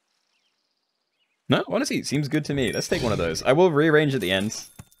 No, honestly, it seems good to me. Let's take one of those. I will rearrange at the end.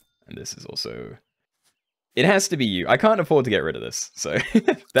 And this is also... It has to be you. I can't afford to get rid of this. So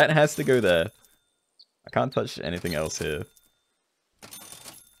that has to go there. I can't touch anything else here.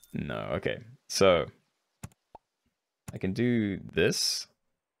 No, okay. So I can do this.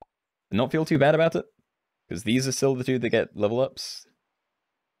 not feel too bad about it. Because these are still the two that get level ups.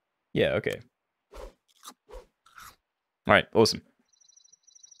 Yeah, okay. Alright, awesome.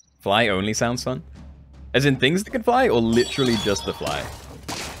 Fly only sounds fun. As in things that can fly, or literally just the fly?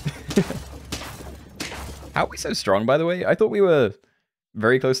 How are we so strong, by the way? I thought we were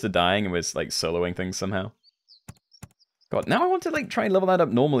very close to dying and was like soloing things somehow. God, now I want to like try and level that up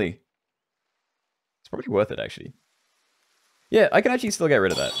normally. It's probably worth it, actually. Yeah, I can actually still get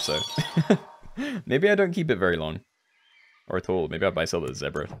rid of that, so... Maybe I don't keep it very long. Or at all. Maybe I buy sell the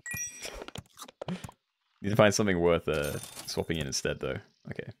zebra. Need to find something worth swapping in instead, though.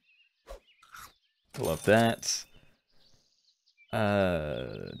 Okay. Love that.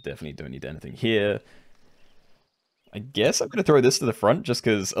 Definitely don't need anything here. I guess I'm going to throw this to the front, just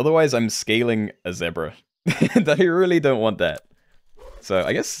because otherwise I'm scaling a zebra. And I really don't want that. So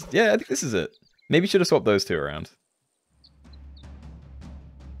I guess, yeah, I think this is it. Maybe should have swapped those two around.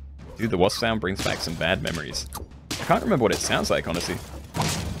 Dude, the wasp sound brings back some bad memories. I can't remember what it sounds like, honestly.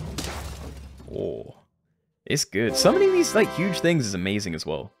 Oh, it's good. Summoning these, like, huge things is amazing as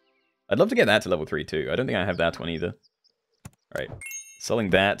well. I'd love to get that to level 3, too. I don't think I have that one either. Alright,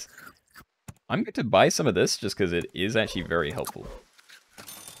 selling that. I'm going to buy some of this, just because it is actually very helpful.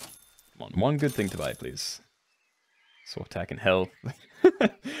 Come on, one good thing to buy, please. Swap attack and health.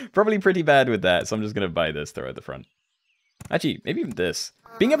 Probably pretty bad with that, so I'm just going to buy this, throw it at the front. Actually, maybe even this.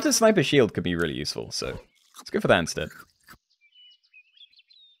 Being able to snipe a shield could be really useful, so let's go for that instead.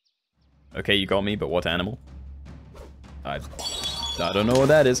 Okay, you got me, but what animal? I don't know what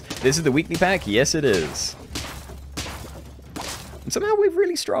that is. This is the weekly pack? Yes, it is. And somehow we're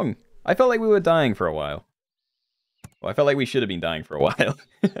really strong. I felt like we were dying for a while. Well, I felt like we should have been dying for a while.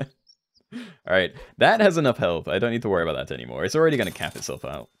 Alright, that has enough health. I don't need to worry about that anymore. It's already going to cap itself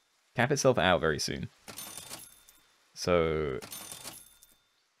out. Cap itself out very soon. So...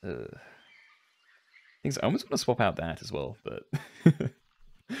 things I almost want to swap out that as well, but...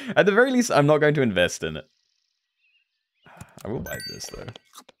 At the very least, I'm not going to invest in it. I will buy this, though.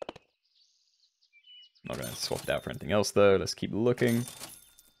 Not going to swap it out for anything else, though. Let's keep looking.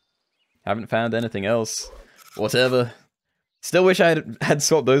 Haven't found anything else. Whatever. Still wish I had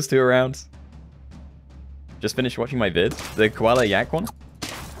swapped those two around. Just finished watching my vid. The koala yak one.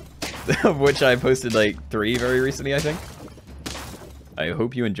 Of which I posted like 3 very recently, I think. I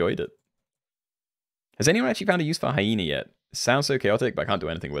hope you enjoyed it. Has anyone actually found a use for hyena yet? It sounds so chaotic, but I can't do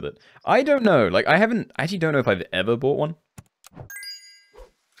anything with it. I don't know. Like, I actually don't know if I've ever bought one.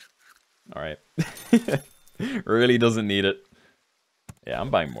 Alright. Really doesn't need it. Yeah, I'm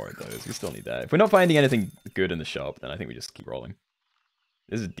buying more of those. We still need that. If we're not finding anything good in the shop, then I think we just keep rolling.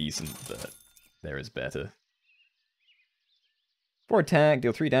 This is decent, but there is better. 4 attack,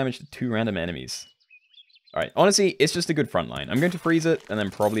 deal 3 damage to 2 random enemies. Alright, honestly, it's just a good front line. I'm going to freeze it, and then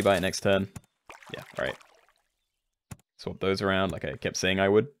probably buy it next turn. Yeah, alright. Swap those around like I kept saying I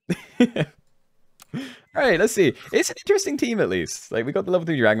would. Alright, let's see. It's an interesting team, at least. Like, we got the level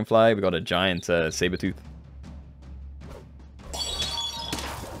 3 Dragonfly, we got a giant Sabertooth.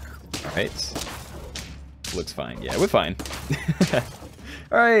 Alright. Looks fine. Yeah, we're fine.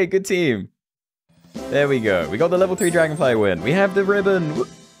 Alright, good team. There we go. We got the level 3 Dragonfly win. We have the ribbon.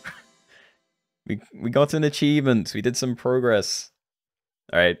 We got an achievement. We did some progress.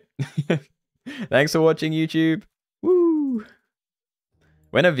 Alright. Thanks for watching, YouTube. Woo!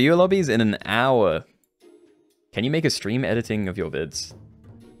 When are viewer lobbies? In an hour. Can you make a stream editing of your vids?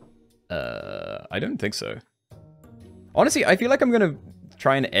 I don't think so. Honestly, I feel like I'm gonna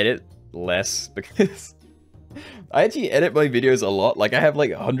try and edit less because I actually edit my videos a lot. Like, I have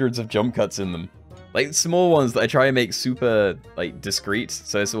like hundreds of jump cuts in them. Like, small ones that I try and make super, like, discreet,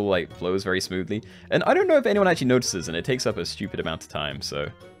 so this all, like, flows very smoothly. And I don't know if anyone actually notices, and it takes up a stupid amount of time, so...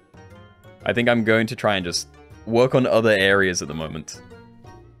 I think I'm going to try and just work on other areas at the moment.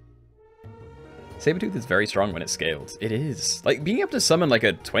 Sabertooth is very strong when it's scaled. It is. Like, being able to summon, like,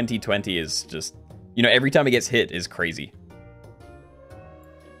 a 2020 is just... You know, every time it gets hit is crazy.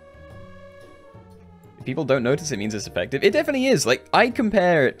 If people don't notice, it means it's effective. It definitely is. Like, I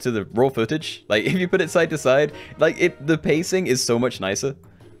compare it to the raw footage. Like, if you put it side to side, like, the pacing is so much nicer.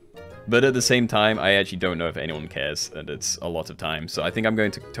 But at the same time, I actually don't know if anyone cares, and it's a lot of time. So I think I'm going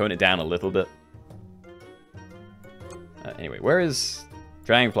to tone it down a little bit. Anyway, where is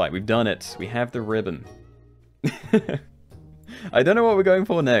Dragonfly? We've done it. We have the ribbon. I don't know what we're going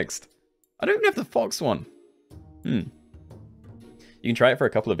for next. I don't even have the fox one. You can try it for a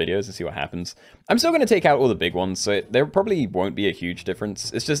couple of videos and see what happens. I'm still going to take out all the big ones, so there probably won't be a huge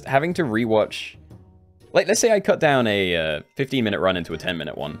difference. It's just having to rewatch... Like, let's say I cut down a 15-minute run into a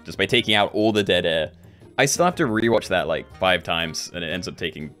 10-minute one, just by taking out all the dead air. I still have to rewatch that, like, 5 times, and it ends up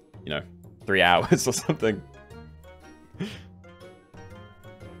taking you know, 3 hours or something.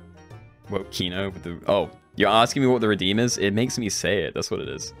 What, Keenoe with the... Oh, you're asking me what the redeem is? It makes me say it. That's what it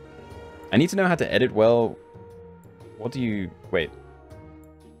is. I need to know how to edit well. What do you... Wait.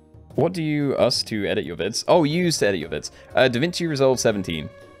 What do you... Us to edit your vids? Oh, you use to edit your vids. DaVinci Resolve 17.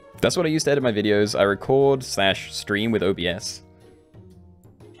 That's what I use to edit my videos. I record/stream with OBS.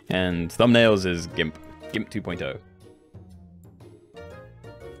 And thumbnails is GIMP. GIMP 2.0.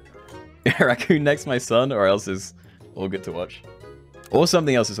 Raccoon next my son, or else is all good to watch. Or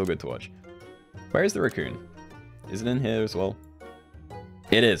something else is all good to watch. Where is the raccoon? Is it in here as well?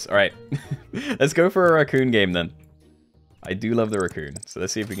 It is. Alright. Let's go for a raccoon game then. I do love the raccoon. So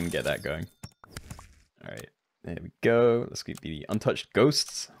let's see if we can get that going. Alright. There we go. Let's keep the untouched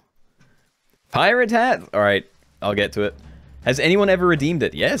ghosts. Pirate hat! Alright. I'll get to it. Has anyone ever redeemed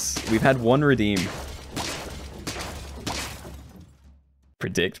it? Yes. We've had one redeem.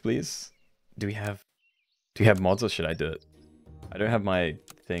 Predict, please. Do we have mods or should I do it? I don't have my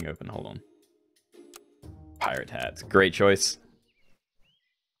thing open. Hold on. Pirate hat. Great choice.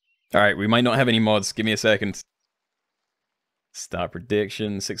 Alright, we might not have any mods. Give me a second. Start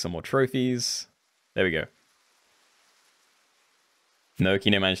prediction. 6 or more trophies. There we go. No,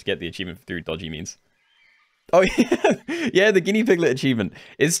 Keenoe managed to get the achievement through dodgy means. Oh, yeah. Yeah, the guinea piglet achievement.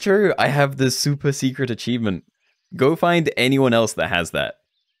 It's true. I have the super secret achievement. Go find anyone else that has that.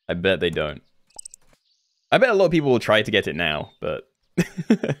 I bet they don't. I bet a lot of people will try to get it now, but...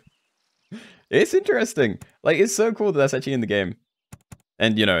 It's interesting. Like, it's so cool that that's actually in the game.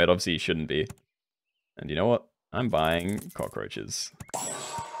 And, you know, it obviously shouldn't be. And you know what? I'm buying cockroaches.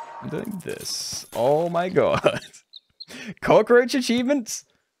 I'm doing this. Oh my god. Cockroach achievements?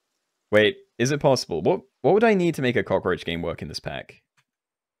 Wait, is it possible? What would I need to make a cockroach game work in this pack?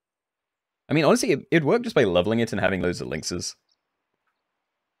 I mean, honestly, it'd work just by leveling it and having loads of lynxes.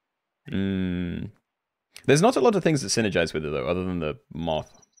 There's not a lot of things that synergize with it, though, other than the moth.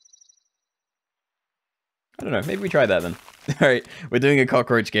 I don't know, maybe we try that then. Alright, we're doing a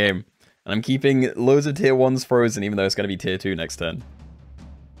cockroach game. And I'm keeping loads of tier 1s frozen, even though it's going to be tier 2 next turn.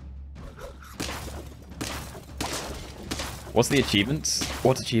 What's the achievements?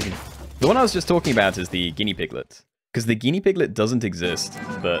 What achievement? The one I was just talking about is the guinea piglet. Because the guinea piglet doesn't exist,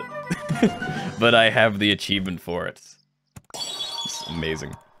 but... but I have the achievement for it. It's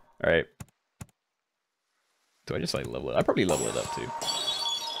amazing. Alright. Do I just like level it? I probably level it up too.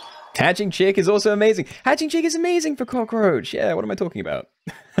 Hatching Chick is also amazing. Hatching Chick is amazing for Cockroach. Yeah, what am I talking about?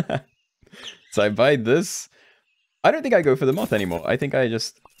 So I buy this. I don't think I go for the moth anymore. I think I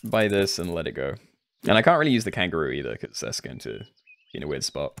just buy this and let it go. And I can't really use the kangaroo either, because that's going to be in a weird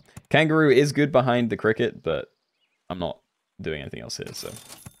spot. Kangaroo is good behind the cricket, but I'm not doing anything else here, so...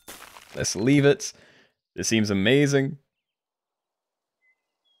 Let's leave it. This seems amazing.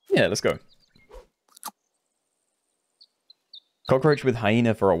 Yeah, let's go. Cockroach with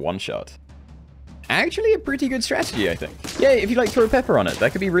hyena for a one-shot. Actually a pretty good strategy, I think. Yeah, if you like throw pepper on it,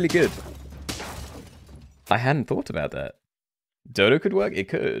 that could be really good. I hadn't thought about that. Dodo could work? It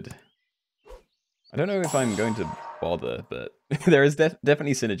could. I don't know if I'm going to bother, but there is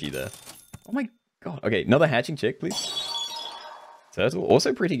definitely synergy there. Oh my god. Okay, another hatching chick, please. Turtle,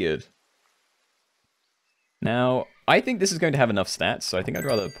 also pretty good. Now, I think this is going to have enough stats, so I think I'd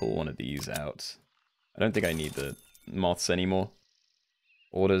rather pull one of these out. I don't think I need the moths anymore.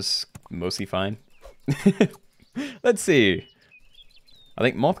 Orders, mostly fine. Let's see. I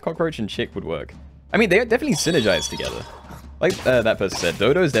think moth, cockroach, and chick would work. I mean, they definitely synergize together. Like that person said,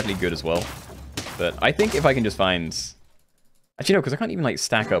 Dodo is definitely good as well. But I think if I can just find... Actually, no, because I can't even, like,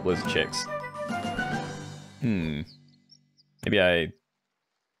 stack up loads of chicks. Maybe I...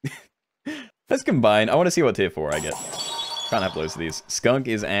 Let's combine. I want to see what tier 4 I get. Can't have loads of these. Skunk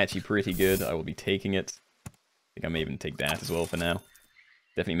is actually pretty good. I will be taking it. I think I may even take that as well for now.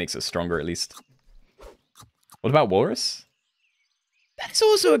 Definitely makes us stronger, at least. What about Walrus? That is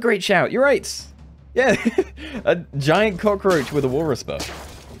also a great shout. You're right. Yeah, a giant cockroach with a Walrus buff.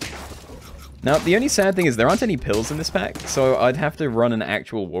 Now, the only sad thing is there aren't any pills in this pack, so I'd have to run an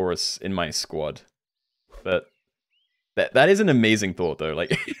actual Walrus in my squad. But that is an amazing thought, though.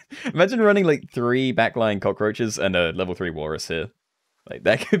 Like, imagine running, like, 3 backline cockroaches and a level 3 Walrus here. Like,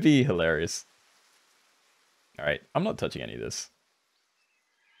 that could be hilarious. Alright, I'm not touching any of this.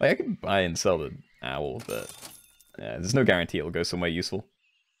 Like, I can buy and sell the owl, but... yeah, there's no guarantee it'll go somewhere useful.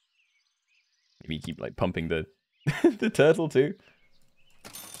 Maybe keep, like, pumping the, the turtle, too.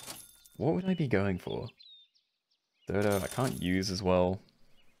 What would I be going for? Dodo, I can't use as well.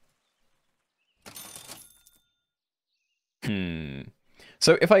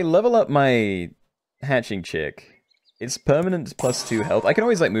 So if I level up my hatching chick, It's permanent +2 health. I can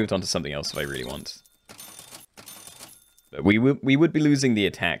always like move it on to something else if I really want. But we would be losing the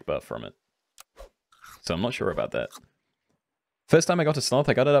attack buff from it. So I'm not sure about that. First time I got a sloth,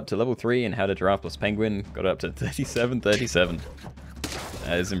 I got it up to level 3 and had a giraffe plus penguin. Got it up to 37. That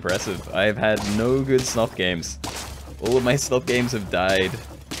is impressive. I've had no good sloth games. All of my sloth games have died.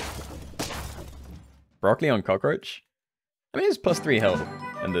 Broccoli on cockroach? I mean, it's +3 health,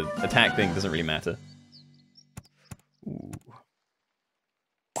 and the attack thing doesn't really matter. Ooh.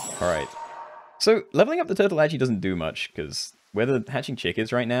 Alright. So, leveling up the turtle actually doesn't do much, because where the hatching chick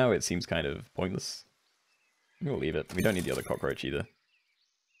is right now, it seems kind of pointless. We'll leave it. We don't need the other cockroach either.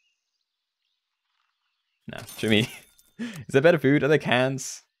 Nah, Jimmy. Is there better food? Are there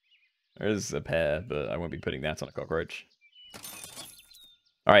cans? There's a pear, but I won't be putting that on a cockroach.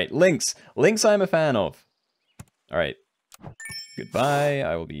 Alright, Lynx. Lynx I'm a fan of. Alright. Goodbye.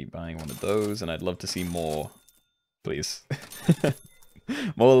 I will be buying one of those, and I'd love to see more. Please.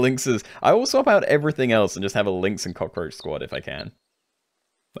 More lynxes. I will swap out everything else and just have a lynx and cockroach squad if I can.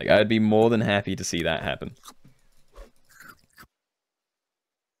 Like, I'd be more than happy to see that happen.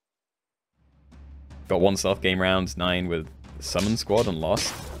 Got 1 stealth game round, 9 with summon squad and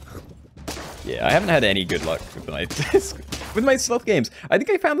lost. Yeah, I haven't had any good luck with my sloth games. I think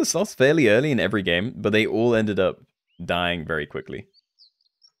I found the sloths fairly early in every game, but they all ended up dying very quickly.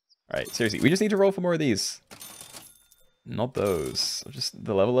 Alright, seriously, we just need to roll for more of these. Not those. Just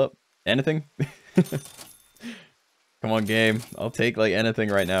the level up. Anything? Come on, game. I'll take, like, anything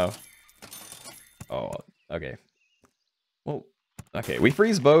right now. Oh, okay. Well, okay, we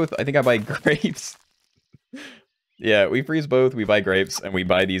freeze both. I think I buy grapes. Yeah, we freeze both, we buy grapes, and we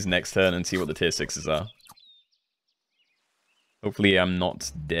buy these next turn and see what the tier 6s are. Hopefully I'm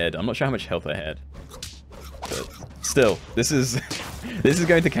not dead. I'm not sure how much health I had. But still, this is this is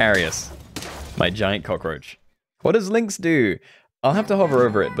going to carry us. My giant cockroach. What does Lynx do? I'll have to hover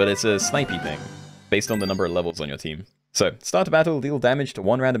over it, but it's a snipey thing, based on the number of levels on your team. So, start a battle, deal damage to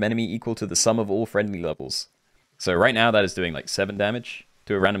one random enemy equal to the sum of all friendly levels. So right now that is doing like 7 damage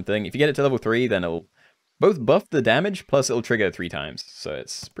to a random thing. If you get it to level 3, then it'll both buff the damage, plus it'll trigger 3 times. So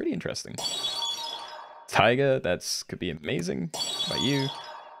it's pretty interesting. Tiger, that's could be amazing. By you.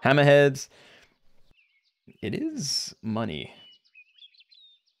 Hammerheads. It is money.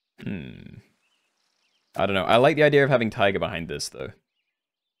 I don't know. I like the idea of having Tiger behind this, though.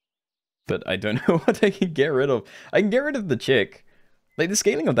 But I don't know what I can get rid of. I can get rid of the chick. Like, the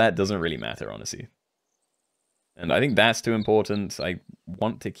scaling of that doesn't really matter, honestly. And I think that's too important. I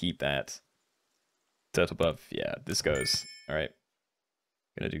want to keep that. Turtle buff. Yeah, this goes. Alright.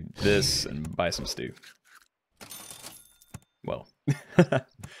 Gonna do this and buy some stew. Well.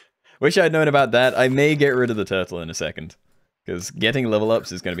 Wish I'd known about that. I may get rid of the turtle in a second. Because getting level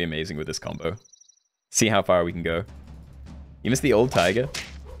ups is going to be amazing with this combo. See how far we can go. You missed the old tiger?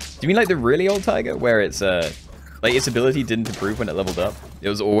 Do you mean like the really old tiger? Where it's, like its ability didn't improve when it leveled up? It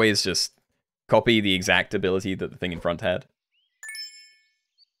was always just copy the exact ability that the thing in front had?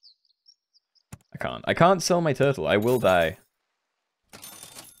 I can't sell my turtle. I will die. Oh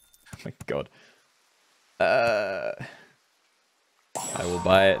my god. I will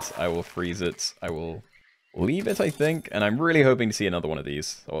buy it. I will freeze it. I will leave it, I think. And I'm really hoping to see another one of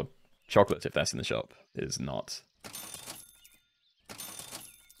these. Or chocolate, if that's in the shop. It is not.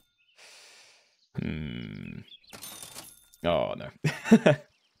 Oh, no.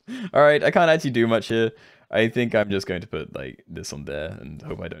 Alright, I can't actually do much here. I think I'm just going to put, like, this on there and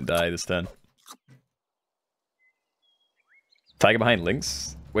hope I don't die this turn. Tiger behind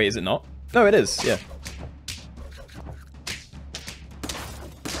Lynx? Wait, is it not? No, it is, yeah.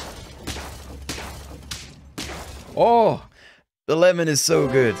 Oh! The lemon is so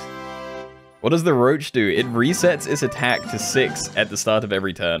good. What does the roach do? It resets its attack to 6 at the start of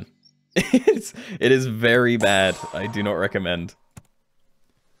every turn. It is very bad. I do not recommend.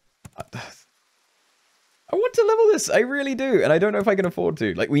 I want to level this. I really do. And I don't know if I can afford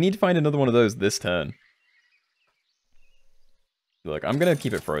to. Like, we need to find another one of those this turn. Look, I'm going to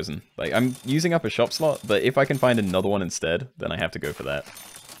keep it frozen. Like, I'm using up a shop slot, but if I can find another one instead, then I have to go for that.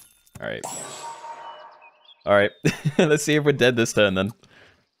 Alright. Alright. Let's see if we're dead this turn, then.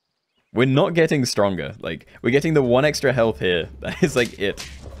 We're not getting stronger. Like, we're getting the 1 extra health here. That is, like, it.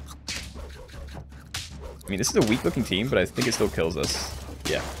 I mean, this is a weak-looking team, but I think it still kills us.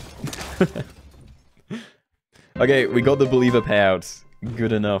 Yeah. Okay, we got the believer payout.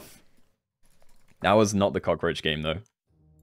 Good enough. That was not the cockroach game, though.